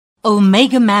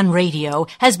Omegaman Radio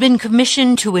has been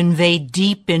commissioned to invade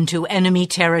deep into enemy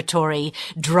territory,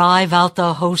 drive out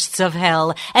the hosts of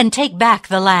hell, and take back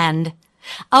the land.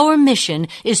 Our mission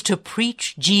is to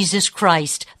preach Jesus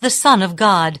Christ, the Son of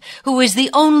God, who is the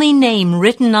only name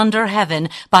written under heaven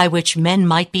by which men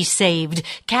might be saved,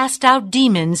 cast out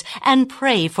demons, and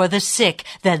pray for the sick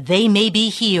that they may be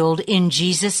healed in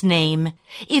Jesus' name.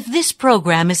 If this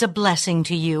program is a blessing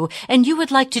to you and you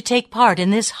would like to take part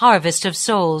in this harvest of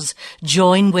souls,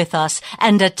 join with us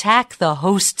and attack the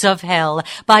hosts of hell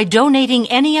by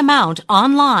donating any amount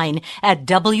online at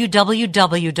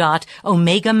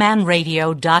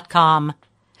www.omegamanradio.com.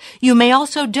 You may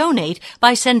also donate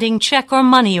by sending check or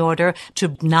money order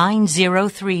to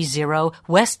 9030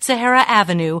 West Sahara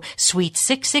Avenue, Suite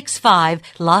 665,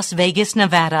 Las Vegas,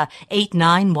 Nevada,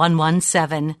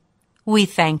 89117. We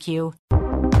thank you.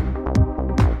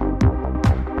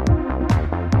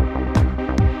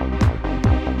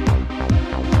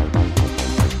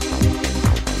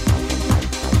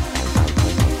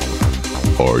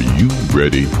 Are you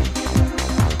ready?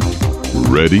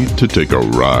 Ready to take a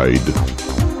ride?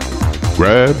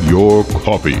 Grab your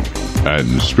coffee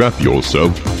and strap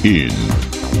yourself in,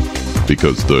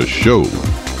 because the show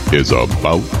is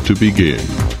about to begin.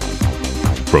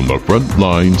 From the front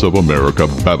lines of America,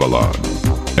 Babylon,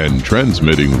 and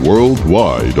transmitting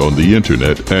worldwide on the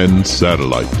internet and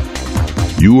satellite,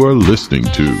 you are listening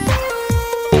to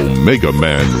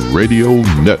Omegaman Radio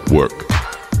Network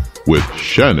with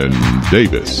Shannon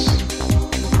Davis.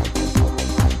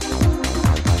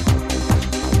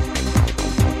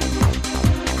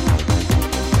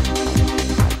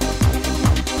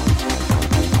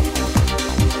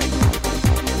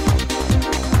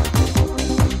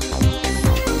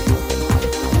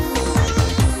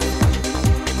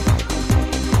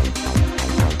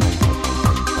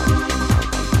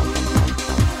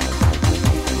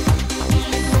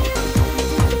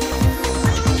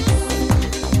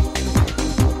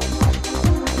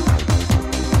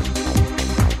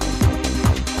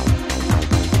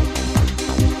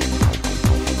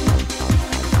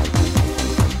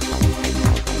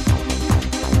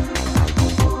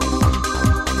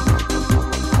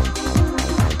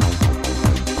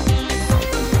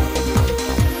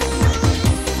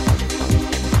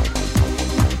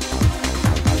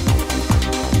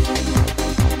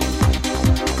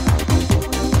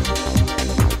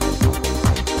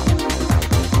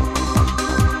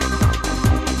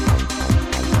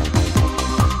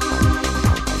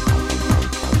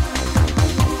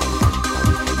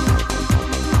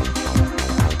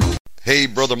 Hey,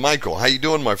 Brother Michael, how you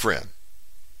doing, my friend?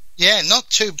 Yeah, not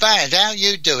too bad. How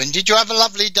you doing? Did you have a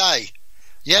lovely day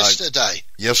yesterday?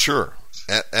 Yes, sir.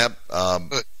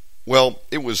 Well,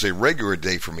 it was a regular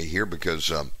day for me here because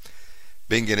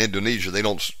being in Indonesia, they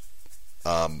don't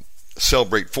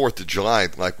celebrate 4th of July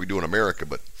like we do in America.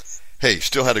 But, hey,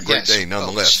 still had a great day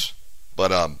nonetheless.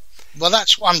 But well,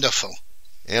 that's wonderful.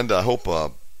 And I hope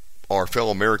our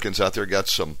fellow Americans out there got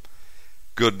some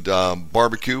good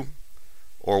barbecue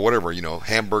or whatever,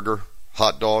 hamburger,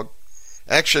 hot dog.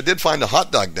 Actually, I did find a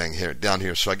hot dog down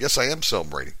here, so I guess I am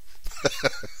celebrating.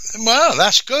 Well,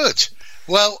 that's good.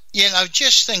 Well,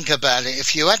 just think about it.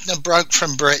 If you hadn't broke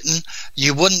from Britain,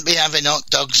 you wouldn't be having hot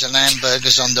dogs and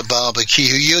hamburgers on the barbecue.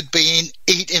 You'd be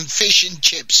eating fish and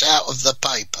chips out of the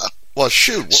paper. Well,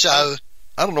 shoot. So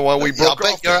I don't know why we broke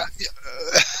off.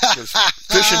 Because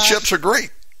fish and chips are great.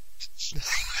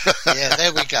 Yeah,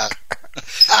 there we go.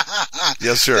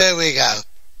 Yes, sir. There we go.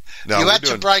 No, you had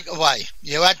to break away.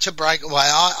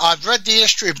 I've read the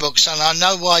history books, and I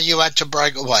know why you had to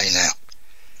break away now.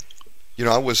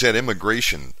 I was at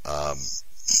immigration.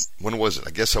 When was it? I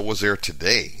guess I was there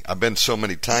today. I've been so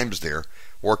many times there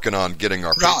working on getting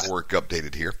our paperwork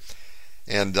updated here.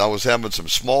 And I was having some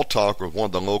small talk with one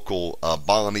of the local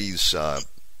Balinese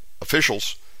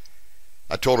officials.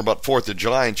 I told her about 4th of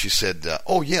July, and she said,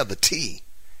 oh, yeah, the tea.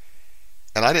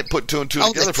 And I didn't put two and two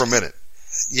together for a minute.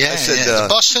 Yeah, the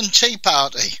Boston Tea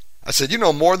Party. I said,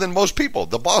 more than most people.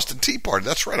 The Boston Tea Party.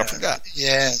 That's right, I forgot.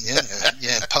 Yeah.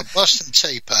 Boston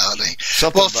Tea Party.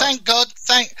 Thank God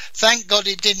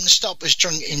it didn't stop us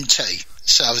drinking tea.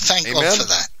 So thank God for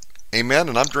that. Amen,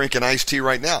 and I'm drinking iced tea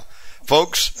right now.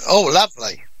 Folks. Oh,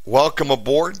 lovely. Welcome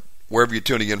aboard, wherever you're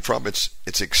tuning in from. It's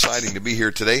exciting to be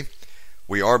here today.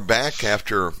 We are back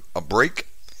after a break,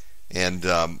 and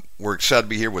we're excited to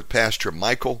be here with Pastor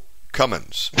Michael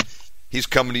Cummins. He's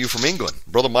coming to you from England.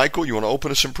 Brother Michael, you want to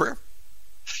open us in prayer?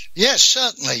 Yes,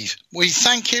 certainly. We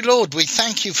thank you, Lord. We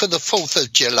thank you for the 4th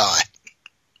of July.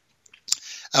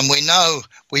 And we know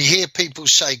We hear people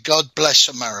say, God bless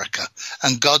America,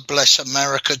 and God bless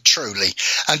America truly.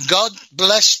 And God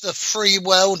bless the free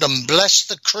world and bless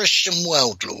the Christian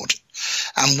world, Lord.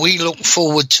 And we look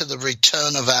forward to the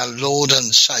return of our Lord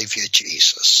and Saviour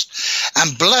Jesus.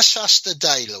 And bless us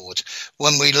today, Lord,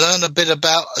 when we learn a bit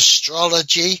about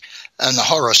astrology and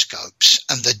horoscopes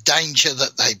and the danger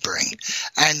that they bring.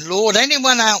 And Lord,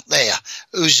 anyone out there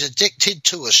who's addicted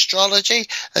to astrology,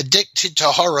 addicted to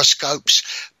horoscopes,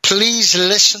 please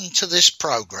listen to this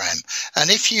program.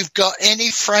 And if you've got any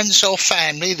friends or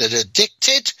family that are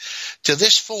addicted to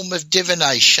this form of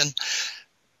divination,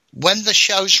 when the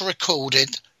show's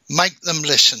recorded, make them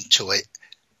listen to it,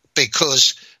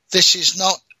 because this is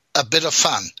not a bit of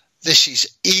fun. This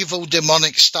is evil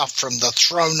demonic stuff from the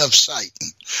throne of Satan.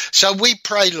 So we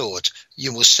pray, Lord,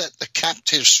 you will set the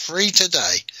captives free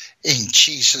today. In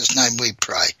Jesus' name we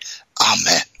pray.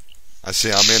 Amen. I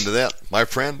say I'm into that. My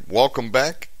friend, welcome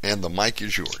back, and the mic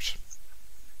is yours.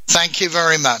 Thank you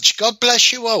very much. God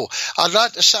bless you all. I'd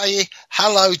like to say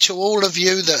hello to all of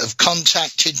you that have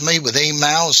contacted me with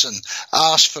emails and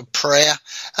asked for prayer,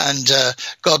 and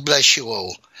God bless you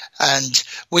all. And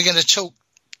we're going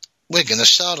to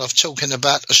start off talking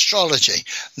about astrology.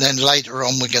 Then later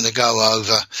on, we're going to go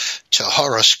over to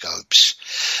horoscopes.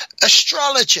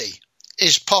 Astrology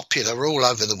is popular all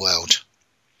over the world.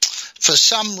 For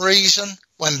some reason,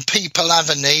 when people have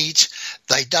a need,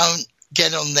 they don't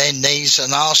get on their knees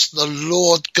and ask the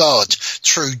Lord God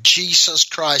through Jesus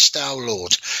Christ our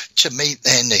Lord to meet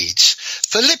their needs.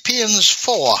 Philippians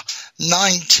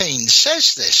 4:19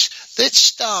 says this. Let's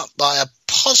start by a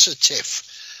positive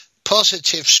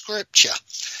scripture.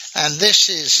 And this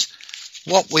is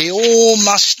what we all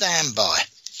must stand by.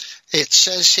 It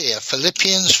says here,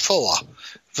 Philippians 4,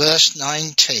 verse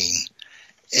 19,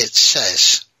 it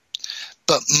says,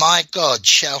 "But my God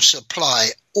shall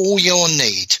supply all your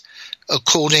need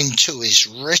according to his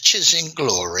riches in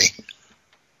glory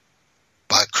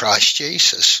by Christ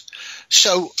Jesus."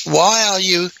 So why are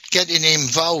you getting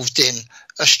involved in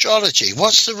astrology?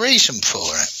 What's the reason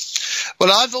for it?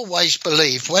 Well, I've always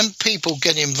believed when people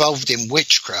get involved in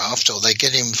witchcraft or they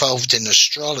get involved in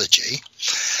astrology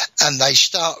and they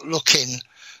start looking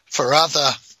for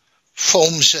other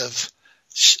forms of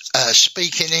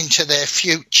speaking into their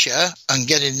future and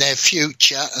getting their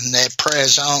future and their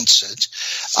prayers answered,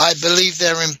 I believe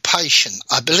they're impatient.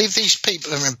 I believe these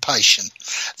people are impatient.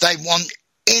 They want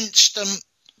instant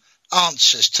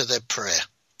answers to their prayer.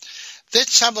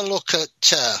 Let's have a look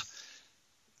at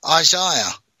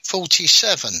Isaiah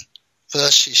 47,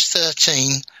 verses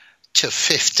 13 to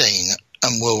 15,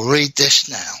 and we'll read this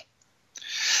now.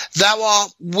 "Thou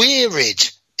art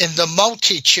wearied in the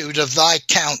multitude of thy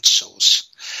counsels.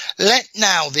 Let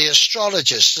now the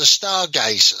astrologers, the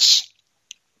stargazers,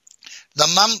 the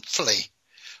monthly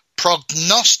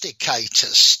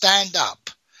prognosticators stand up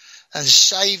and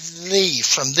save thee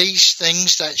from these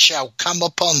things that shall come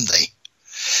upon thee.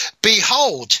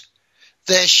 Behold,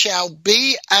 there shall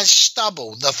be as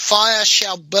stubble, the fire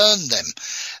shall burn them.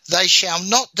 They shall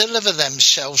not deliver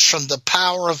themselves from the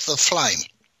power of the flame.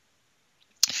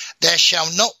 There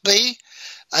shall not be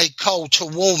a coal to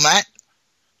warm at,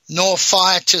 nor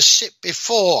fire to sit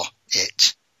before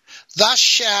it. Thus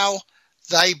shall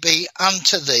they be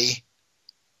unto thee,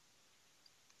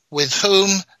 with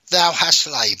whom thou hast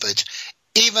laboured,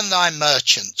 even thy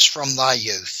merchants from thy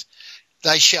youth.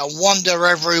 They shall wander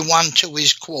every one to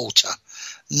his quarter.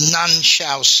 None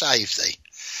shall save thee."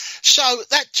 So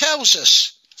that tells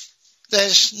us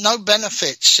there's no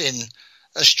benefits in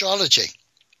astrology.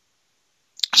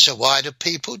 So why do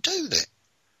people do that?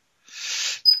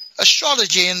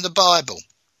 Astrology in the Bible.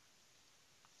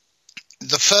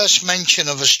 The first mention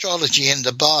of astrology in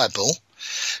the Bible,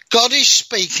 God is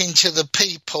speaking to the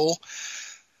people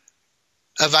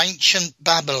of ancient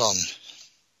Babylon.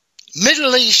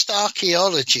 Middle East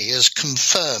archaeology has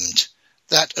confirmed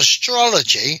that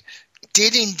astrology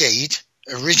did indeed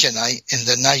originate in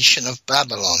the nation of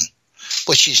Babylon,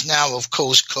 which is now, of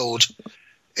course, called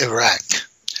Iraq.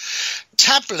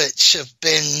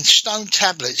 Stone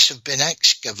tablets have been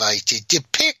excavated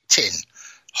depicting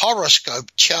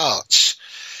horoscope charts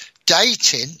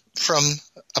dating from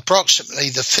approximately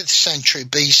the 5th century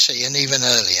BC and even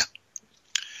earlier.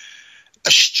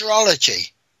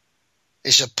 Astrology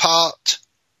is a part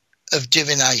of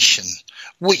divination,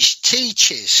 which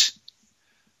teaches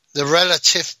the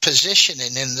relative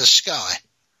positioning in the sky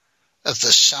of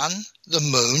the sun, the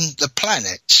moon, the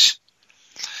planets.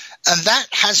 And that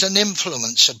has an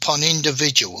influence upon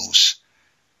individuals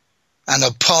and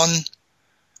upon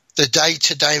the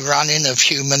day-to-day running of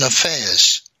human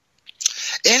affairs.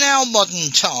 In our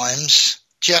modern times,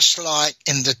 just like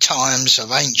in the times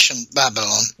of ancient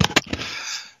Babylon,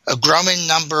 a growing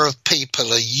number of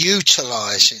people are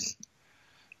utilizing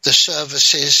the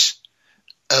services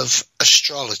of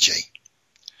astrology.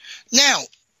 Now,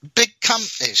 big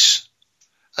companies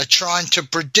are trying to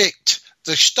predict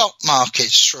the stock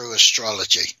markets through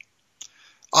astrology.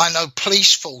 I know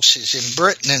police forces in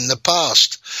Britain in the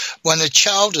past, when a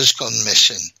child has gone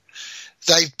missing,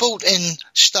 they've brought in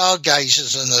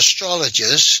stargazers and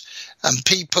astrologers and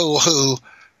people who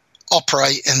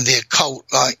operate in the occult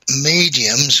like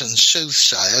mediums and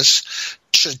soothsayers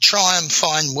to try and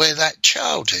find where that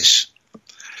child is.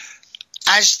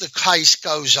 As the case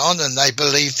goes on and they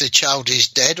believe the child is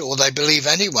dead, or they believe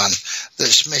anyone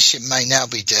that's missing may now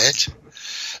be dead,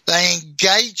 they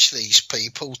engage these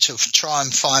people to try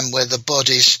and find where the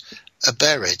bodies are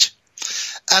buried.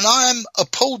 And I'm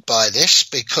appalled by this,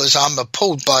 because I'm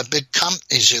appalled by big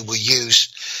companies who will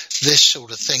use this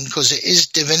sort of thing, because it is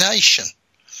divination.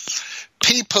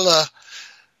 People are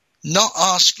not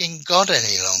asking God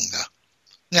any longer.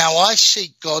 Now, I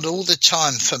seek God all the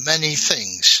time for many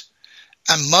things,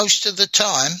 and most of the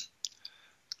time,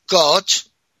 God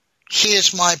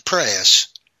hears my prayers,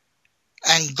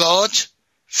 and God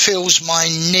fills my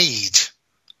need.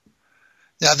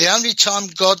 Now, the only time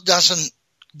God doesn't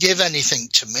give anything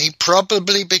to me,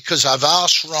 probably because I've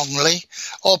asked wrongly,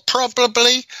 or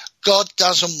probably God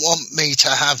doesn't want me to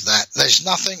have that. There's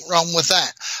nothing wrong with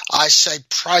that. I say,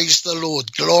 praise the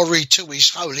Lord, glory to his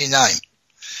holy name.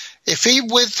 If he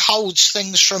withholds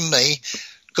things from me,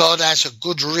 God has a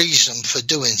good reason for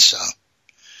doing so.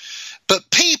 But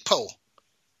people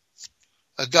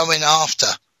are going after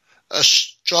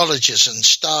astrologers and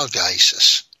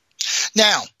stargazers.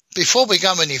 Now, before we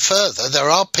go any further, there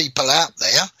are people out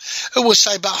there who will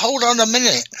say, but hold on a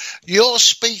minute, you're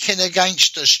speaking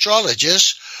against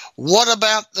astrologers. What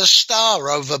about the star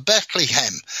over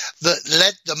Bethlehem that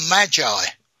led the Magi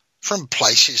from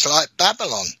places like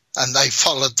Babylon? And they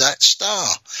followed that star.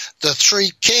 The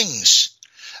three kings,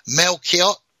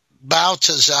 Melchior,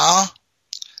 Balthazar,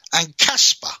 and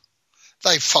Caspar,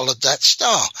 they followed that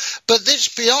star. But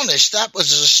let's be honest, that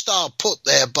was a star put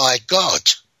there by God.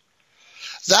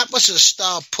 That was a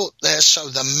star put there so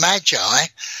the Magi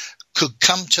could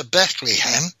come to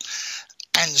Bethlehem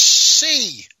and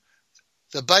see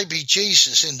the baby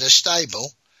Jesus in the stable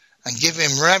and give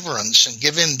him reverence and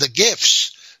give him the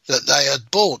gifts that they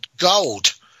had bought,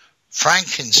 gold,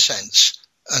 frankincense,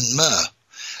 and myrrh.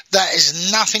 That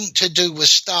is nothing to do with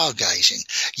stargazing.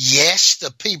 Yes,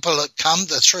 the people that come,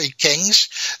 the three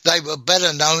kings, they were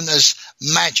better known as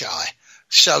Magi.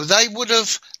 So they would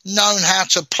have known how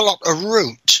to plot a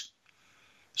route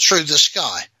through the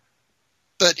sky.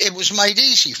 But it was made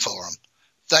easy for them.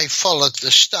 They followed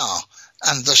the star,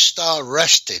 and the star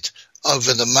rested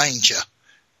over the manger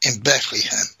in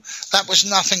Bethlehem. That was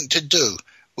nothing to do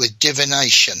with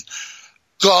divination.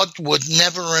 God would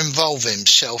never involve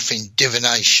himself in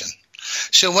divination.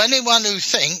 So anyone who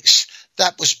thinks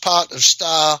that was part of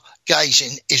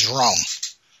stargazing is wrong.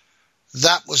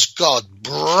 That was God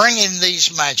bringing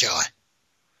these Magi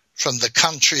from the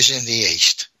countries in the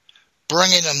east,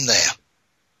 bringing them there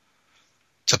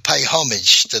to pay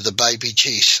homage to the baby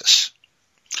Jesus.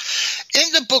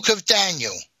 In the book of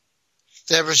Daniel,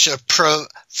 there is a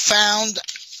profound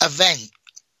event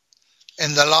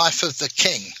in the life of the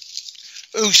king,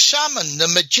 who summoned the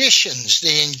magicians,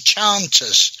 the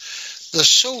enchanters, the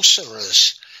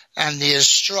sorcerers, and the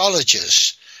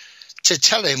astrologers to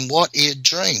tell him what he had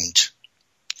dreamed.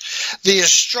 The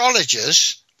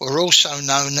astrologers were also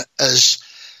known as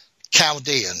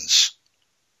Chaldeans.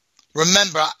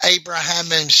 Remember, Abraham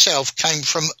himself came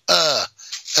from Ur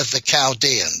of the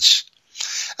Chaldeans,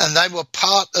 and they were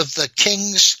part of the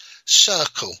king's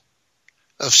circle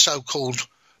of so-called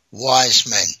wise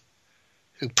men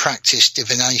who practiced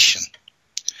divination.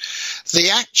 The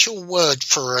actual word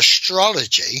for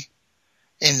astrology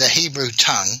in the Hebrew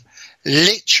tongue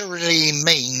literally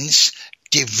means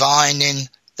divining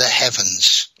the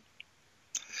heavens.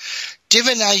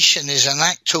 Divination is an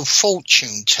act of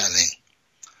fortune telling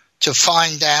to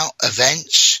find out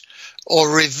events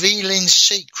or revealing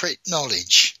secret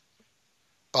knowledge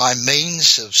by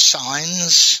means of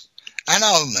signs and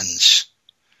omens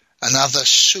and other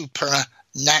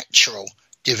supernatural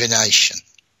divination.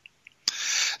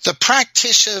 The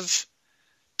practice of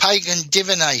pagan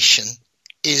divination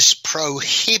is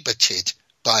prohibited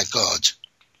by God.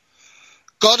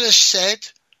 God has said,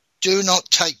 do not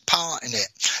take part in it.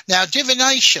 Now,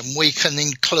 divination, we can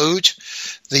include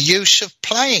the use of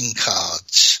playing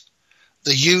cards,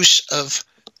 the use of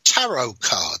tarot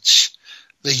cards,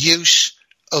 the use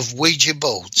of Ouija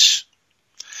boards.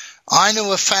 I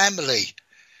know a family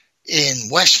in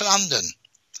West London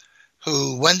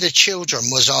who, when the children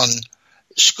was on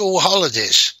school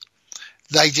holidays,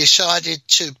 they decided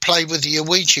to play with the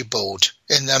Ouija board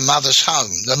in their mother's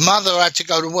home. The mother had to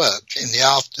go to work in the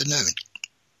afternoon.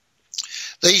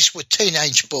 These were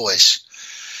teenage boys,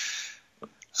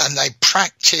 and they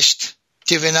practiced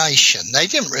divination. They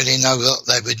didn't really know what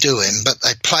they were doing, but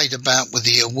they played about with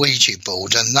the Ouija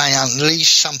board, and they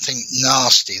unleashed something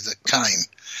nasty that came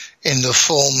in the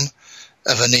form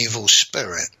of an evil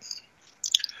spirit.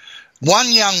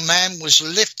 One young man was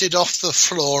lifted off the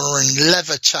floor and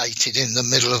levitated in the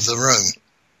middle of the room.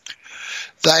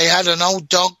 They had an old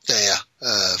dog there,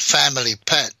 a family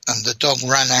pet, and the dog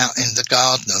ran out in the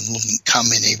garden and wouldn't come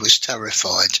in. He was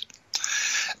terrified.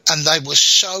 And they were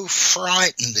so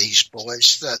frightened, these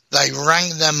boys, that they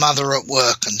rang their mother at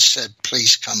work and said,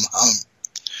 please come home.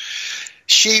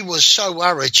 She was so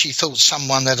worried she thought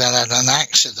someone had had an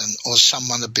accident or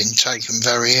someone had been taken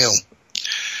very ill.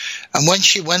 And when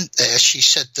she went there, she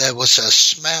said there was a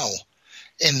smell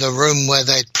in the room where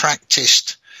they'd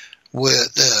practiced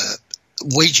with the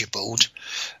Ouija board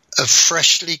of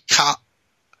freshly cut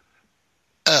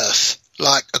earth,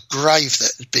 like a grave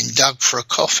that had been dug for a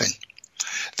coffin.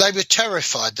 They were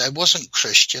terrified. They wasn't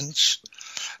Christians.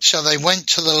 So they went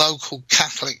to the local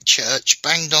Catholic church,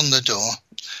 banged on the door,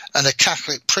 and a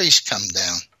Catholic priest come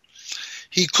down.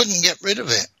 He couldn't get rid of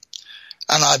it.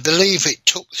 And I believe it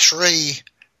took 3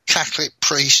 Catholic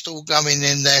priests all going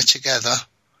in there together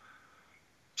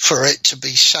for it to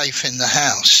be safe in the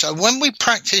house. So when we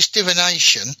practice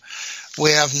divination,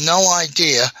 we have no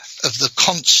idea of the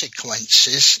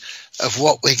consequences of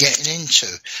what we're getting into.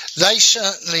 They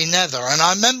certainly never. And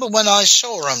I remember when I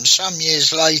saw them some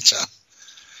years later,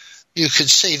 you could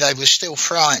see they were still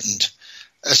frightened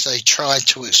as they tried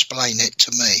to explain it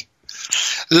to me.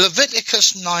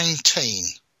 Leviticus 19,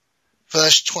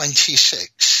 verse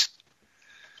 26,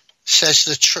 says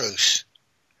the truth.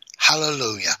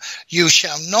 Hallelujah. You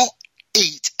shall not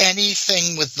eat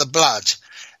anything with the blood,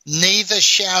 neither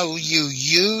shall you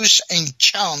use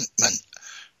enchantment,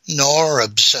 nor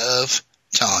observe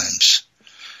times.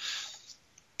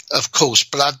 Of course,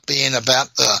 blood being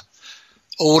about the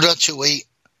order to eat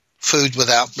food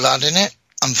without blood in it,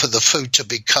 and for the food to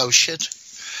be koshered.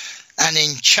 And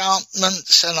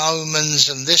enchantments and omens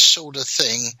and this sort of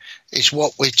thing is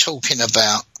what we're talking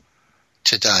about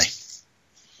today.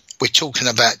 We're talking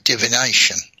about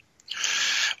divination.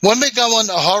 When we go on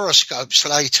to horoscopes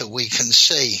later, we can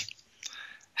see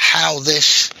how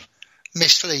this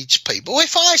misleads people.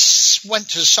 If I went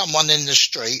to someone in the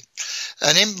street,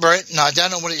 and in Britain, I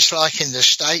don't know what it's like in the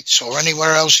States or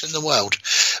anywhere else in the world,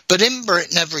 but in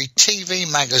Britain, every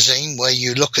TV magazine where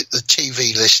you look at the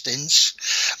TV listings,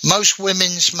 most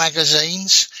women's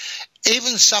magazines,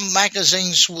 even some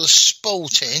magazines with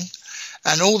sport in,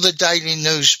 and all the daily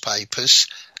newspapers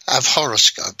have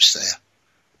horoscopes there.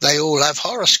 They all have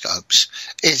horoscopes.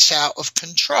 It's out of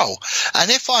control. And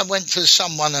if I went to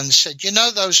someone and said, you know,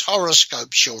 those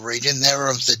horoscopes you're reading, they're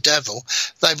of the devil,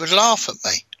 they would laugh at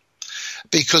me.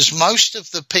 Because most of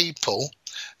the people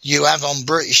you have on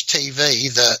British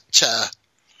TV that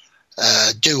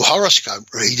do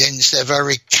horoscope readings, they're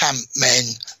very camp men,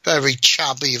 very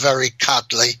chubby, very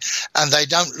cuddly, and they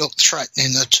don't look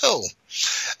threatening at all.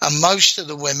 And most of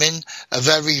the women are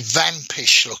very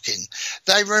vampish looking.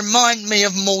 They remind me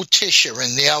of Morticia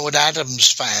in the old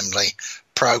Addams Family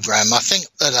program. I think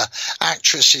that an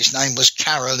actress's name was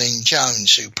Caroline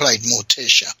Jones who played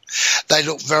Morticia. They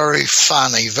look very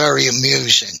funny, very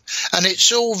amusing. And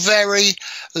it's all very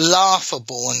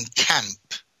laughable and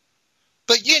camp.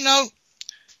 But you know,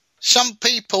 some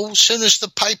people, as soon as the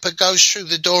paper goes through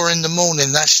the door in the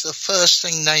morning, that's the first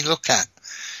thing they look at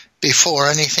before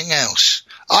anything else.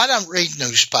 I don't read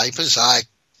newspapers. I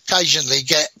occasionally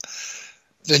get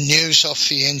the news off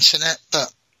the internet,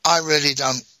 but I really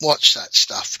don't watch that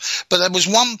stuff. But there was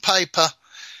one paper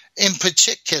in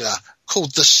particular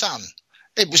called The Sun.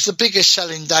 It was the biggest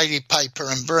selling daily paper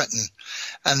in Britain,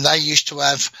 and they used to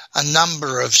have a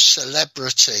number of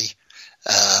celebrity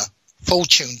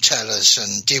fortune tellers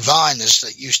and diviners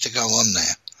that used to go on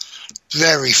there.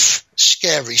 Very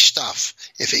scary stuff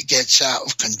if it gets out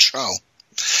of control.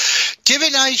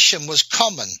 Divination was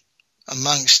common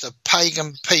amongst the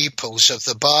pagan peoples of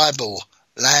the Bible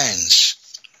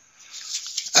lands.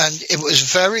 And it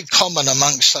was very common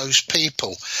amongst those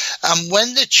people. And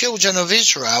when the children of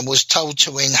Israel was told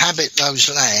to inhabit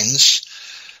those lands,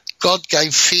 God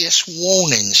gave fierce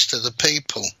warnings to the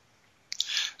people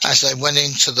as they went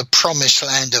into the promised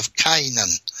land of Canaan.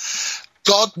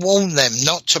 God warned them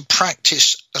not to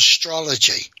practice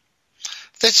astrology.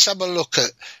 Let's have a look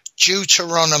at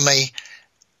Deuteronomy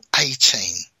 18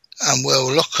 and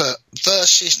we'll look at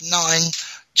verses 9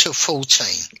 to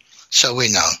 14, so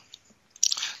we know.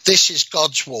 This is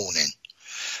God's warning.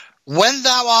 When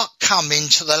thou art come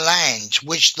into the land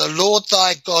which the Lord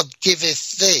thy God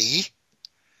giveth thee,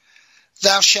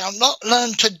 thou shalt not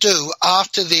learn to do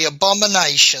after the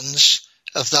abominations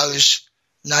of those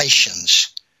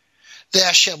nations.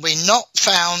 There shall be not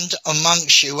found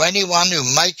amongst you anyone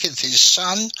who maketh his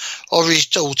son or his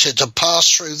daughter to pass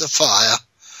through the fire,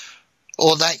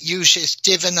 or that useth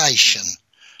divination,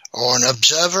 or an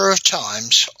observer of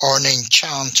times, or an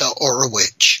enchanter, or a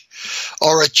witch,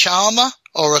 or a charmer,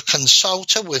 or a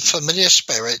consulter with familiar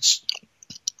spirits,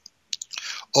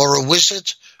 or a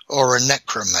wizard, or a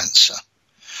necromancer.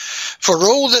 For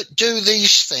all that do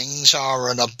these things are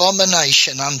an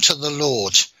abomination unto the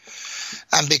Lord.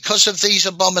 And because of these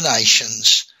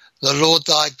abominations, the Lord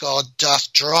thy God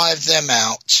doth drive them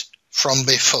out from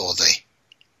before thee.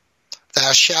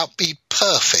 Thou shalt be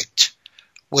perfect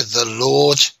with the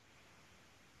Lord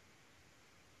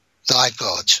thy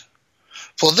God.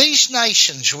 For these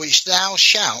nations which thou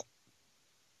shalt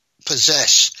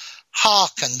possess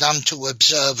hearkened unto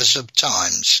observers of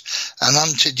times and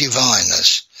unto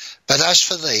diviners. But as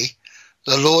for thee,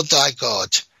 the Lord thy God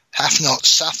hath not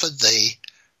suffered thee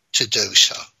to do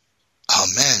so.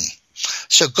 Amen.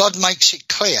 So God makes it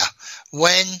clear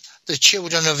when the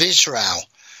children of Israel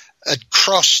had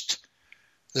crossed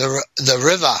the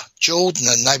river Jordan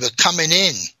and they were coming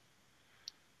in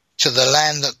to the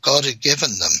land that God had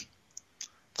given them,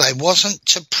 they wasn't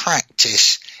to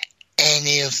practice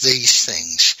any of these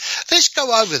things. Let's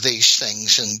go over these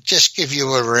things and just give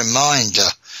you a reminder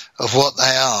of what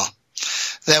they are.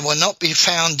 There will not be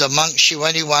found amongst you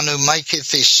anyone who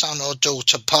maketh his son or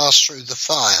daughter pass through the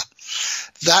fire.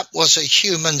 That was a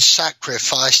human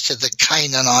sacrifice to the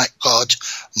Canaanite god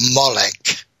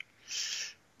Molech.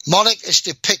 Molech is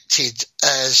depicted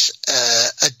as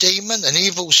a demon, an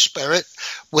evil spirit,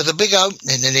 with a big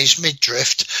opening in his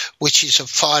midriff, which is a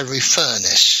fiery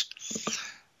furnace.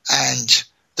 And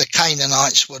the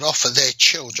Canaanites would offer their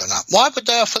children up. Why would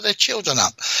they offer their children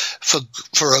up?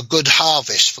 For a good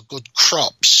harvest, for good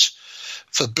crops,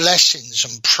 for blessings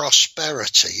and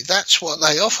prosperity. That's what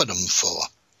they offered them for.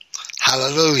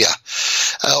 Hallelujah.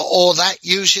 Or that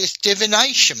uses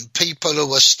divination. People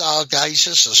who are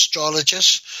stargazers,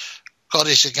 astrologers, God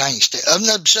is against it.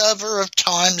 An observer of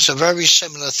times, a very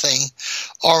similar thing,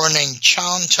 or an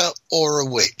enchanter or a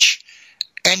witch.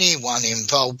 Anyone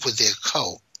involved with the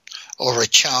occult, or a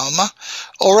charmer,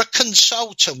 or a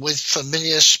consultant with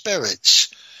familiar spirits,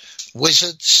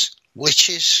 wizards,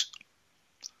 witches.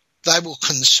 They will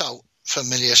consult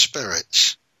familiar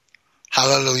spirits.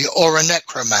 Hallelujah. Or a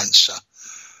necromancer.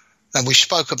 And we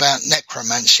spoke about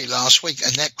necromancy last week.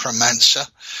 A necromancer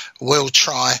will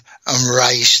try and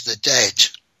raise the dead.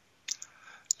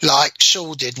 Like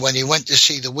Saul did when he went to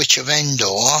see the witch of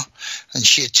Endor, and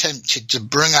she attempted to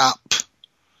bring up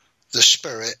the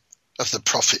spirit of the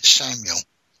prophet Samuel.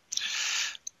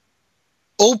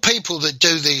 All people that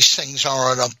do these things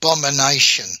are an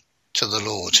abomination to the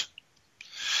Lord.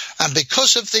 And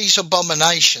because of these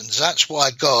abominations, that's why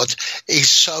God is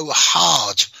so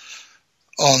hard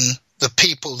on the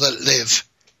people that live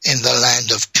in the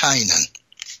land of Canaan.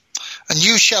 And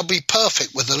you shall be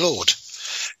perfect with the Lord.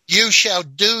 You shall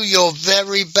do your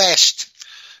very best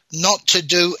not to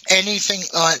do anything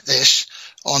like this,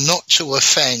 or not to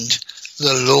offend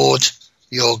the Lord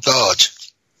your God.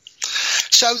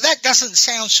 So that doesn't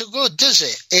sound so good, does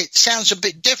it? It sounds a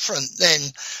bit different than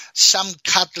some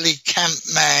cuddly camp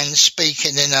man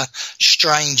speaking in a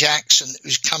strange accent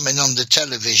who's coming on the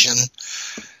television,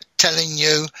 telling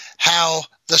you how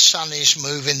the sun is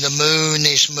moving, the moon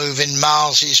is moving,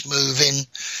 Mars is moving,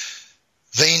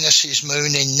 Venus is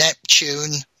mooning,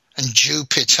 Neptune and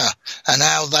Jupiter, and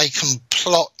how they can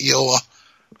plot your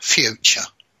future.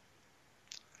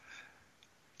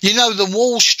 You know, the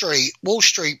Wall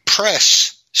Street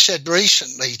Press said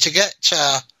recently to get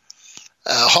a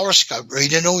horoscope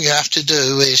reading, all you have to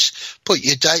do is put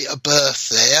your date of birth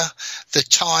there, the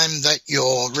time that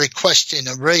you're requesting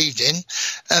a reading,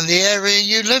 and the area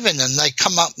you live in, and they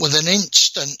come up with an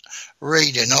instant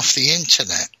reading off the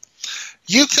internet.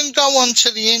 You can go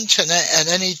onto the internet at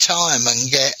any time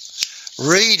and get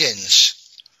readings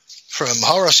from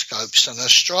horoscopes and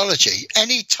astrology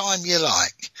any time you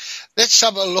like. Let's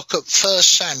have a look at 1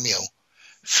 Samuel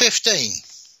 15,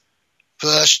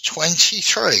 verse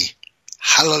 23.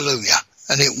 Hallelujah.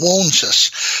 And it warns us,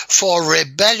 for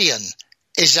rebellion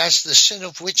is as the sin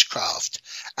of witchcraft,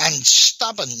 and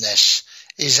stubbornness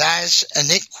is as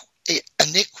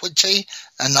iniquity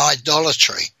and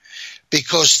idolatry.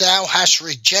 Because thou hast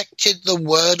rejected the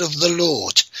word of the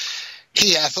Lord,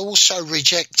 he hath also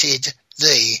rejected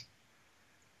thee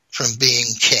from being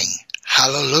king.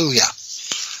 Hallelujah.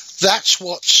 That's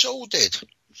what Saul did.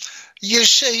 You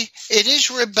see, it is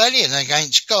rebellion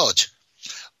against God.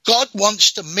 God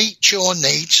wants to meet your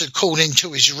needs according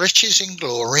to his riches in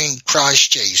glory in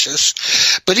Christ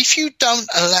Jesus. But if you don't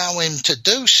allow him to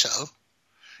do so,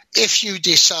 if you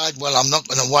decide, well, I'm not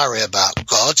going to worry about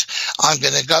God, I'm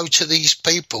going to go to these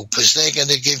people because they're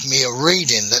going to give me a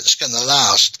reading that's going to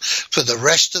last for the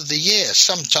rest of the year,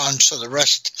 sometimes for the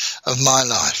rest of my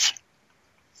life.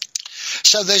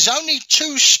 So there's only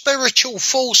two spiritual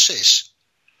forces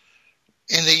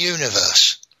in the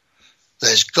universe.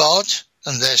 There's God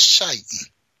and there's Satan.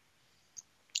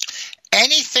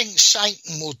 Anything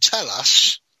Satan will tell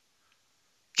us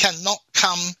cannot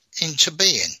come into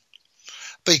being,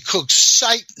 because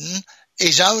Satan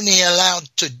is only allowed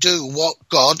to do what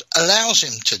God allows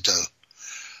him to do.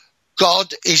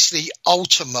 God is the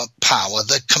ultimate power,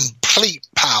 the complete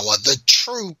power, the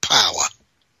true power.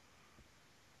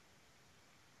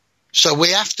 So we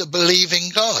have to believe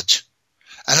in God.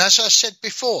 And as I said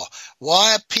before,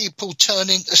 why are people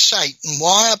turning to Satan?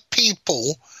 Why are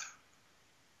people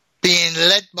being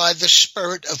led by the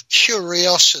spirit of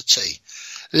curiosity,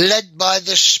 led by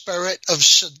the spirit of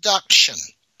seduction,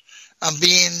 and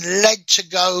being led to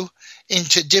go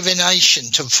into divination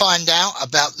to find out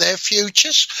about their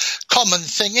futures? Common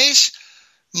thing is,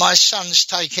 my son's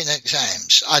taking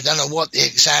exams. I don't know what the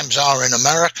exams are in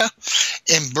America.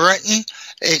 In Britain,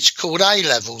 it's called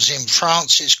A-levels. In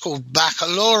France, it's called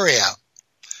baccalaureate.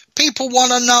 People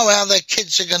want to know how their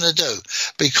kids are going to do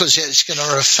because it's going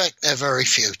to affect their very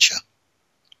future.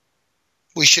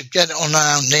 We should get on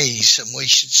our knees and we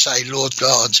should say, Lord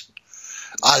God,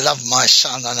 I love my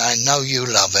son and I know you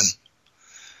love him.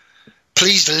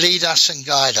 Please lead us and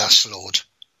guide us, Lord,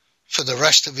 for the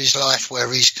rest of his life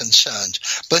where he's concerned.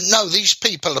 But no, these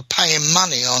people are paying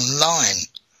money online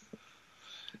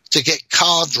to get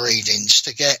card readings,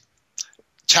 to get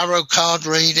tarot card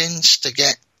readings, to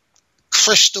get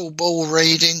crystal ball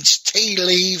readings, tea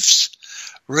leaves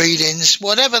readings,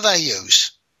 whatever they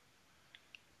use.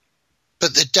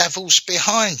 But the devil's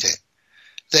behind it.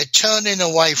 They're turning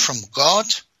away from God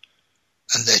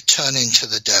and they're turning to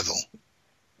the devil.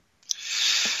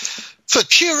 For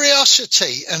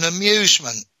curiosity and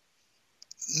amusement,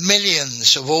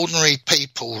 millions of ordinary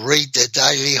people read their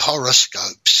daily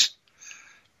horoscopes,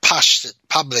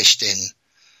 published in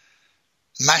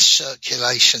mass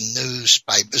circulation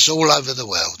newspapers all over the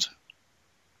world.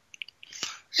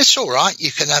 It's all right,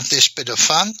 you can have this bit of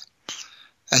fun,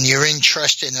 and you're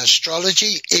interested in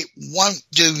astrology. It won't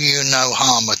do you no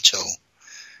harm at all.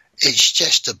 It's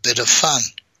just a bit of fun.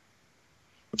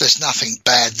 There's nothing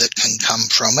bad that can come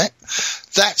from it.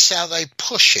 That's how they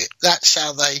push it. That's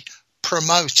how they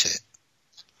promote it.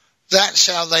 That's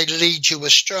how they lead you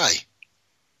astray.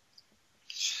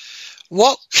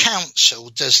 What counsel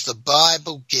does the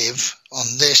Bible give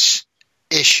on this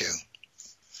issue?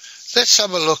 Let's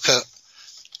have a look at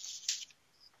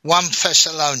 1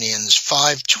 Thessalonians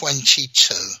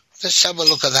 5:22. Let's have a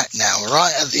look at that now,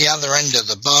 right at the other end of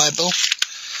the Bible,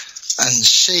 and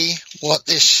see what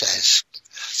this says.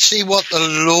 See what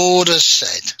the Lord has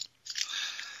said.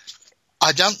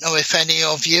 I don't know if any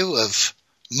of you have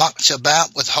mucked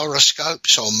about with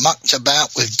horoscopes or mucked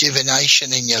about with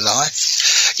divination in your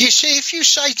life. You see, if you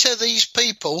say to these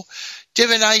people,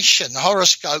 divination,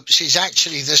 horoscopes is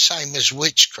actually the same as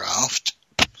witchcraft,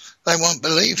 they won't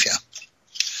believe you,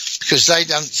 because they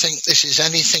don't think this is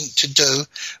anything to do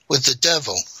with the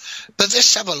devil. But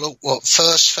let's have a look what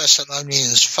 1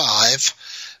 Thessalonians 5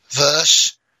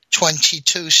 verse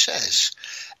 22 says.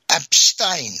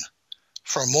 Abstain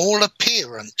from all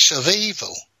appearance of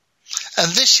evil.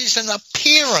 And this is an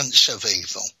appearance of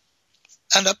evil.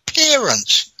 An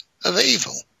appearance of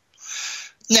evil.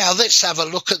 Now let's have a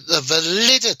look at the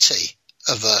validity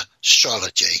of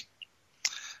astrology.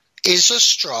 Is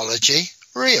astrology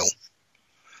real?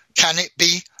 Can it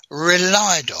be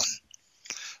relied on?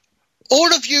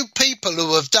 All of you people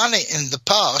who have done it in the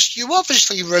past, you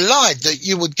obviously relied that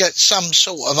you would get some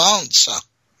sort of answer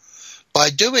by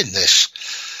doing this.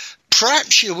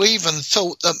 Perhaps you even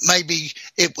thought that maybe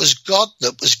it was God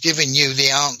that was giving you the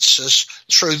answers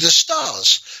through the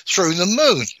stars, through the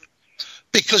moon.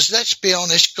 Because let's be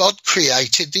honest, God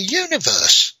created the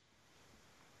universe.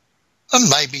 And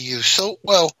maybe you thought,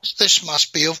 well, this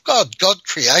must be of God. God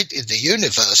created the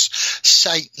universe.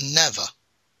 Satan never.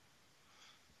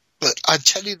 But I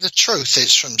tell you the truth,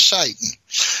 it's from Satan.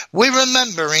 We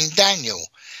remember in Daniel,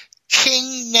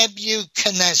 King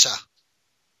Nebuchadnezzar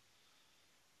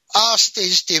asked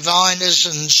his diviners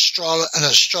and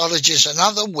astrologers and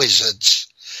other wizards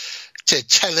to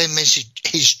tell him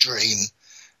his dream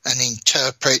and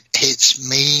interpret its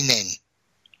meaning.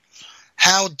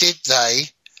 How did they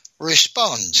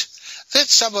respond?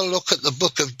 Let's have a look at the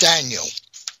book of Daniel.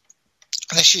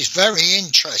 This is very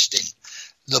interesting,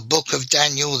 the book of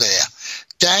Daniel there.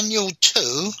 Daniel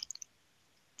 2,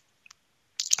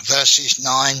 verses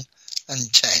 9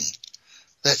 and 10.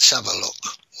 Let's have a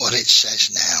look what it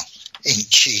says now. In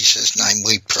Jesus' name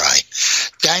we pray.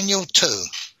 Daniel 2,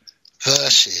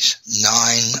 verses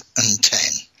 9 and 10.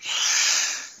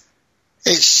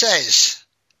 It says,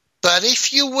 "But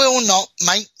if you will not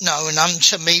make known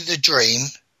unto me the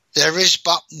dream, there is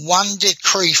but one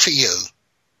decree for you.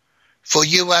 For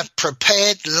you have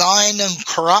prepared lying and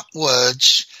corrupt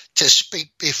words to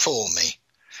speak before me,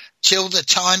 till the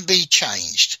time be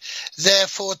changed.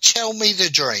 Therefore tell me the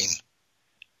dream,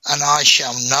 and I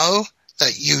shall know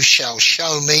that you shall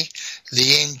show me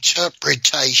the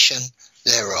interpretation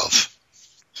thereof."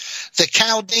 The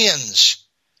Chaldeans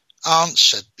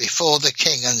answered before the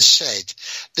king and said,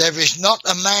 "There is not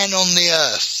a man on the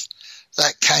earth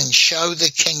that can show the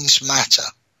king's matter.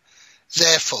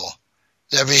 Therefore,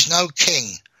 there is no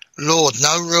king, lord,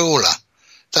 no ruler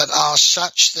that asks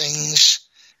such things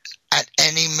at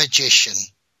any magician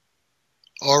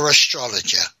or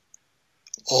astrologer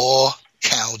or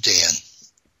Chaldean."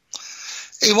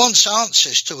 He wants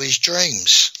answers to his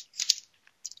dreams.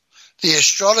 The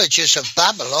astrologers of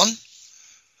Babylon,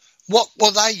 what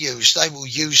will they use? They will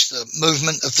use the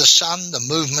movement of the sun, the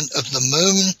movement of the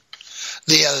moon,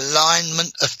 the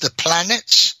alignment of the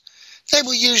planets. They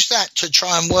will use that to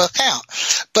try and work out.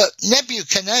 But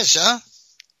Nebuchadnezzar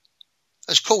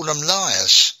has called them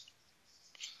liars.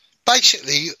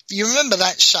 Basically, you remember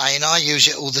that saying, I use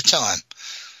it all the time.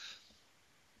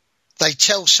 They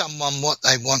tell someone what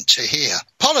they want to hear.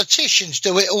 Politicians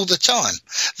do it all the time.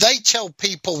 They tell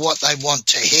people what they want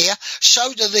to hear.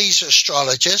 So do these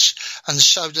astrologers, and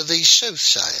so do these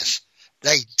soothsayers.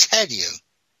 They tell you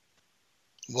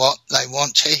what they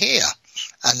want to hear,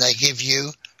 and they give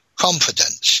you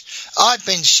confidence. I've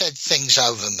been said things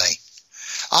over me.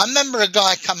 I remember a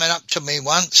guy coming up to me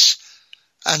once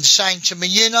and saying to me,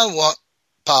 "You know what,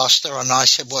 Pastor?" And I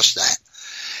said, "What's that?"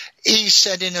 He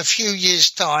said, "In a few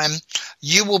years' time,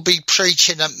 you will be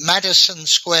preaching at Madison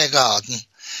Square Garden,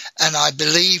 and I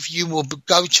believe you will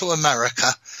go to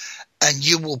America and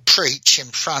you will preach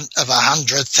in front of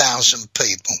 100,000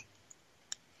 people."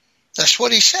 That's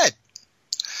what he said.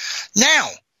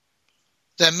 Now,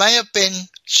 there may have been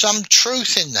some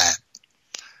truth in that,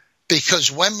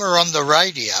 because when we're on the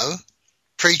radio,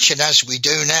 preaching as we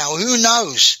do now, who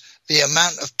knows the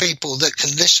amount of people that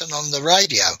can listen on the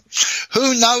radio?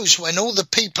 Who knows when all the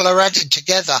people are added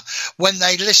together, when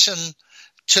they listen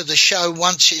to the show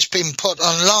once it's been put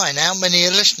online, how many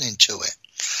are listening to it?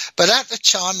 But at the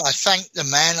time, I thanked the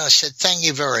man. I said, "Thank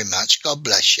you very much. God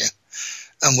bless you."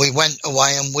 And we went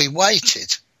away and we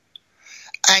waited.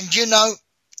 And, you know,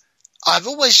 I've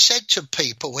always said to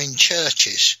people in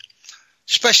churches,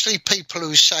 especially people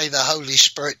who say the Holy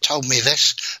Spirit told me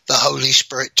this, the Holy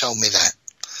Spirit told me that.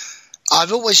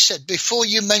 I've always said, before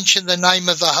you mention the name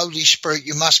of the Holy Spirit,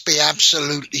 you must be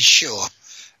absolutely sure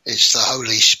it's the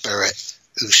Holy Spirit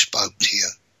who spoke to you.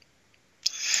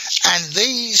 And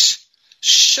these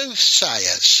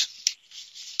soothsayers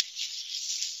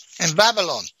in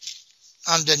Babylon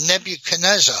under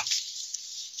Nebuchadnezzar,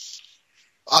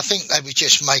 I think they were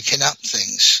just making up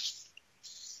things.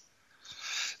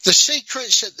 The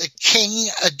secrets that the king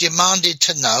had demanded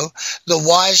to know, the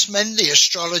wise men, the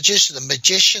astrologers, the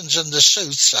magicians and the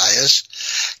soothsayers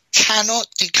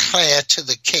cannot declare to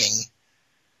the king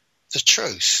the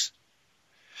truth.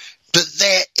 But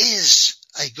there is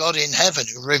a God in heaven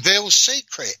who reveals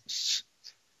secrets.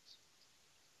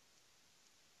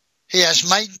 He has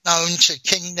made known to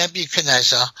King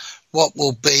Nebuchadnezzar what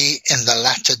will be in the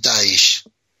latter days.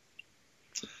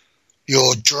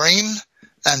 Your dream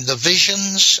and the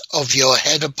visions of your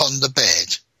head upon the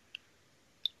bed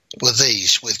were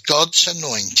these. With God's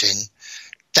anointing,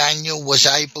 Daniel was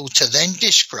able to then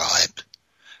describe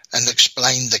and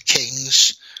explain the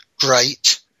king's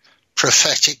great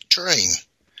prophetic dream.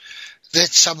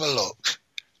 Let's have a look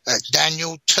at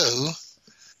Daniel 2,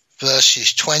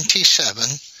 verses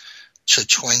 27 to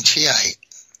 28.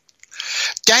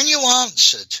 Daniel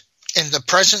answered in the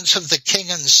presence of the king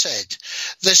and said,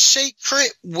 "The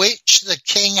secret which the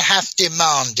king hath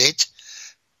demanded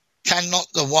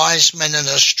cannot the wise men and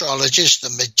astrologers, the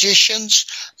magicians,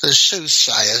 the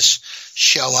soothsayers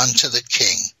show unto the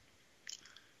king.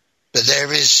 But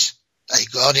there is a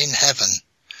God in heaven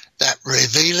that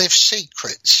revealeth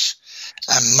secrets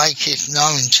and maketh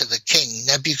known to the king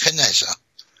Nebuchadnezzar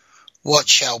what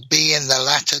shall be in the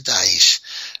latter days.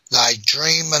 Thy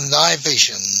dream and thy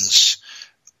visions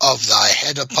of thy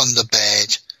head upon the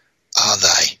bed are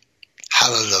they.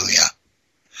 Hallelujah.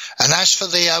 And as for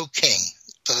thee, O king,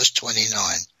 verse 29,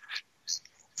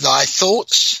 thy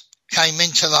thoughts came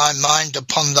into thy mind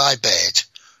upon thy bed,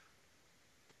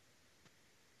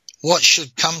 what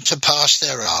should come to pass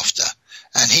thereafter.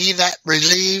 And he that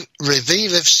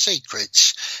revealeth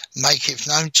secrets maketh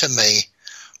known to me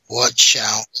what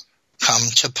shall come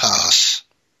to pass.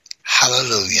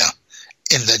 Hallelujah.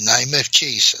 In the name of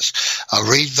Jesus. I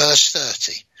read verse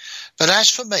 30. But as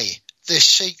for me, this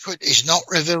secret is not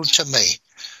revealed to me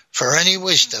for any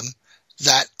wisdom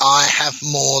that I have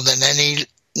more than any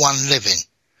one living,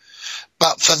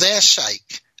 but for their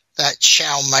sake that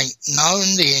shall make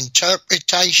known the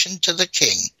interpretation to the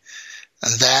king,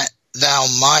 and that thou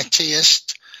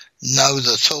mightest know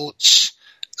the thoughts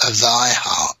of thy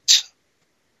heart.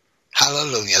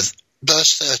 Hallelujah.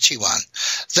 Verse 31.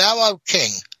 Thou, O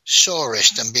king,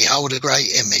 sawest, and behold a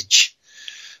great image.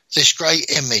 This great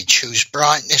image, whose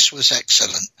brightness was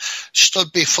excellent,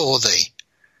 stood before thee,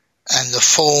 and the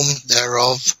form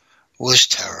thereof was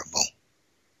terrible.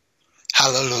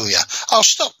 Hallelujah. I'll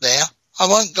stop there. I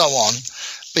won't go on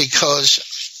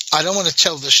because I don't want to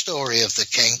tell the story of the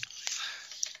king.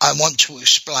 I want to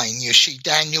explain. You see,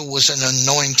 Daniel was an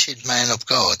anointed man of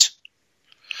God.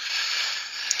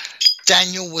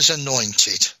 Daniel was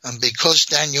anointed, and because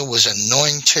Daniel was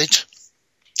anointed,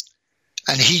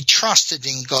 and he trusted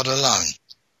in God alone.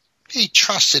 He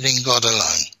trusted in God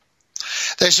alone.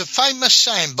 There's a famous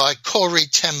saying by Corrie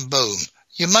ten Boom.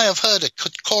 You may have heard of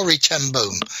Corrie ten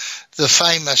Boom, the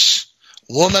famous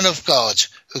woman of God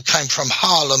who came from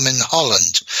Haarlem in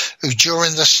Holland, who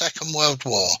during the Second World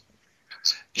War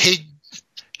hid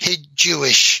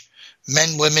Jewish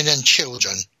men, women and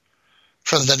children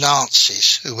from the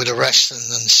Nazis, who would arrest them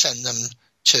and send them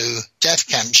to death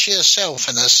camps. She herself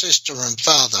and her sister and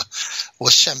father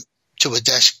were sent to a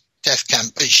death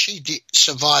camp, but she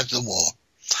survived the war.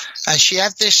 And she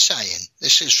had this saying,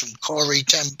 this is from Corrie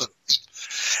ten Boom,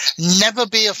 never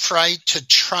be afraid to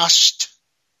trust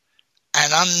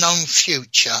an unknown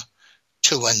future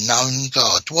to a known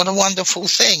God. What a wonderful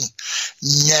thing.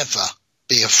 Never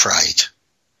be afraid.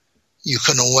 You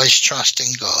can always trust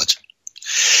in God.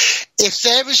 If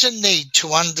there is a need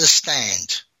to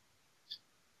understand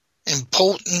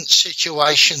important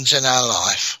situations in our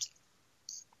life,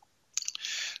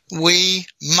 we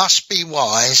must be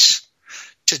wise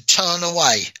to turn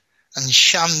away and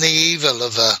shun the evil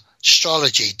of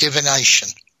astrology, divination.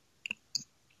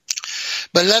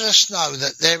 But let us know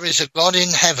that there is a God in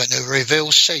heaven who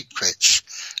reveals secrets,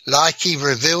 like he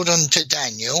revealed unto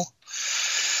Daniel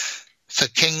for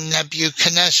King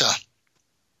Nebuchadnezzar.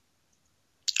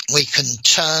 We can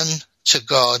turn to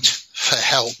God for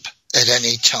help at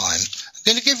any time. I'm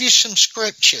going to give you some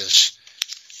scriptures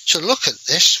to look at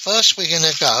this. First, we're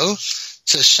going to go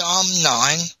to Psalm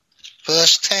 9,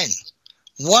 verse 10.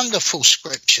 Wonderful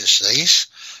scriptures, these.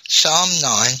 Psalm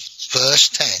 9, verse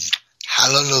 10.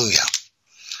 Hallelujah.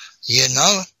 You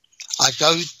know, I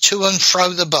go to and fro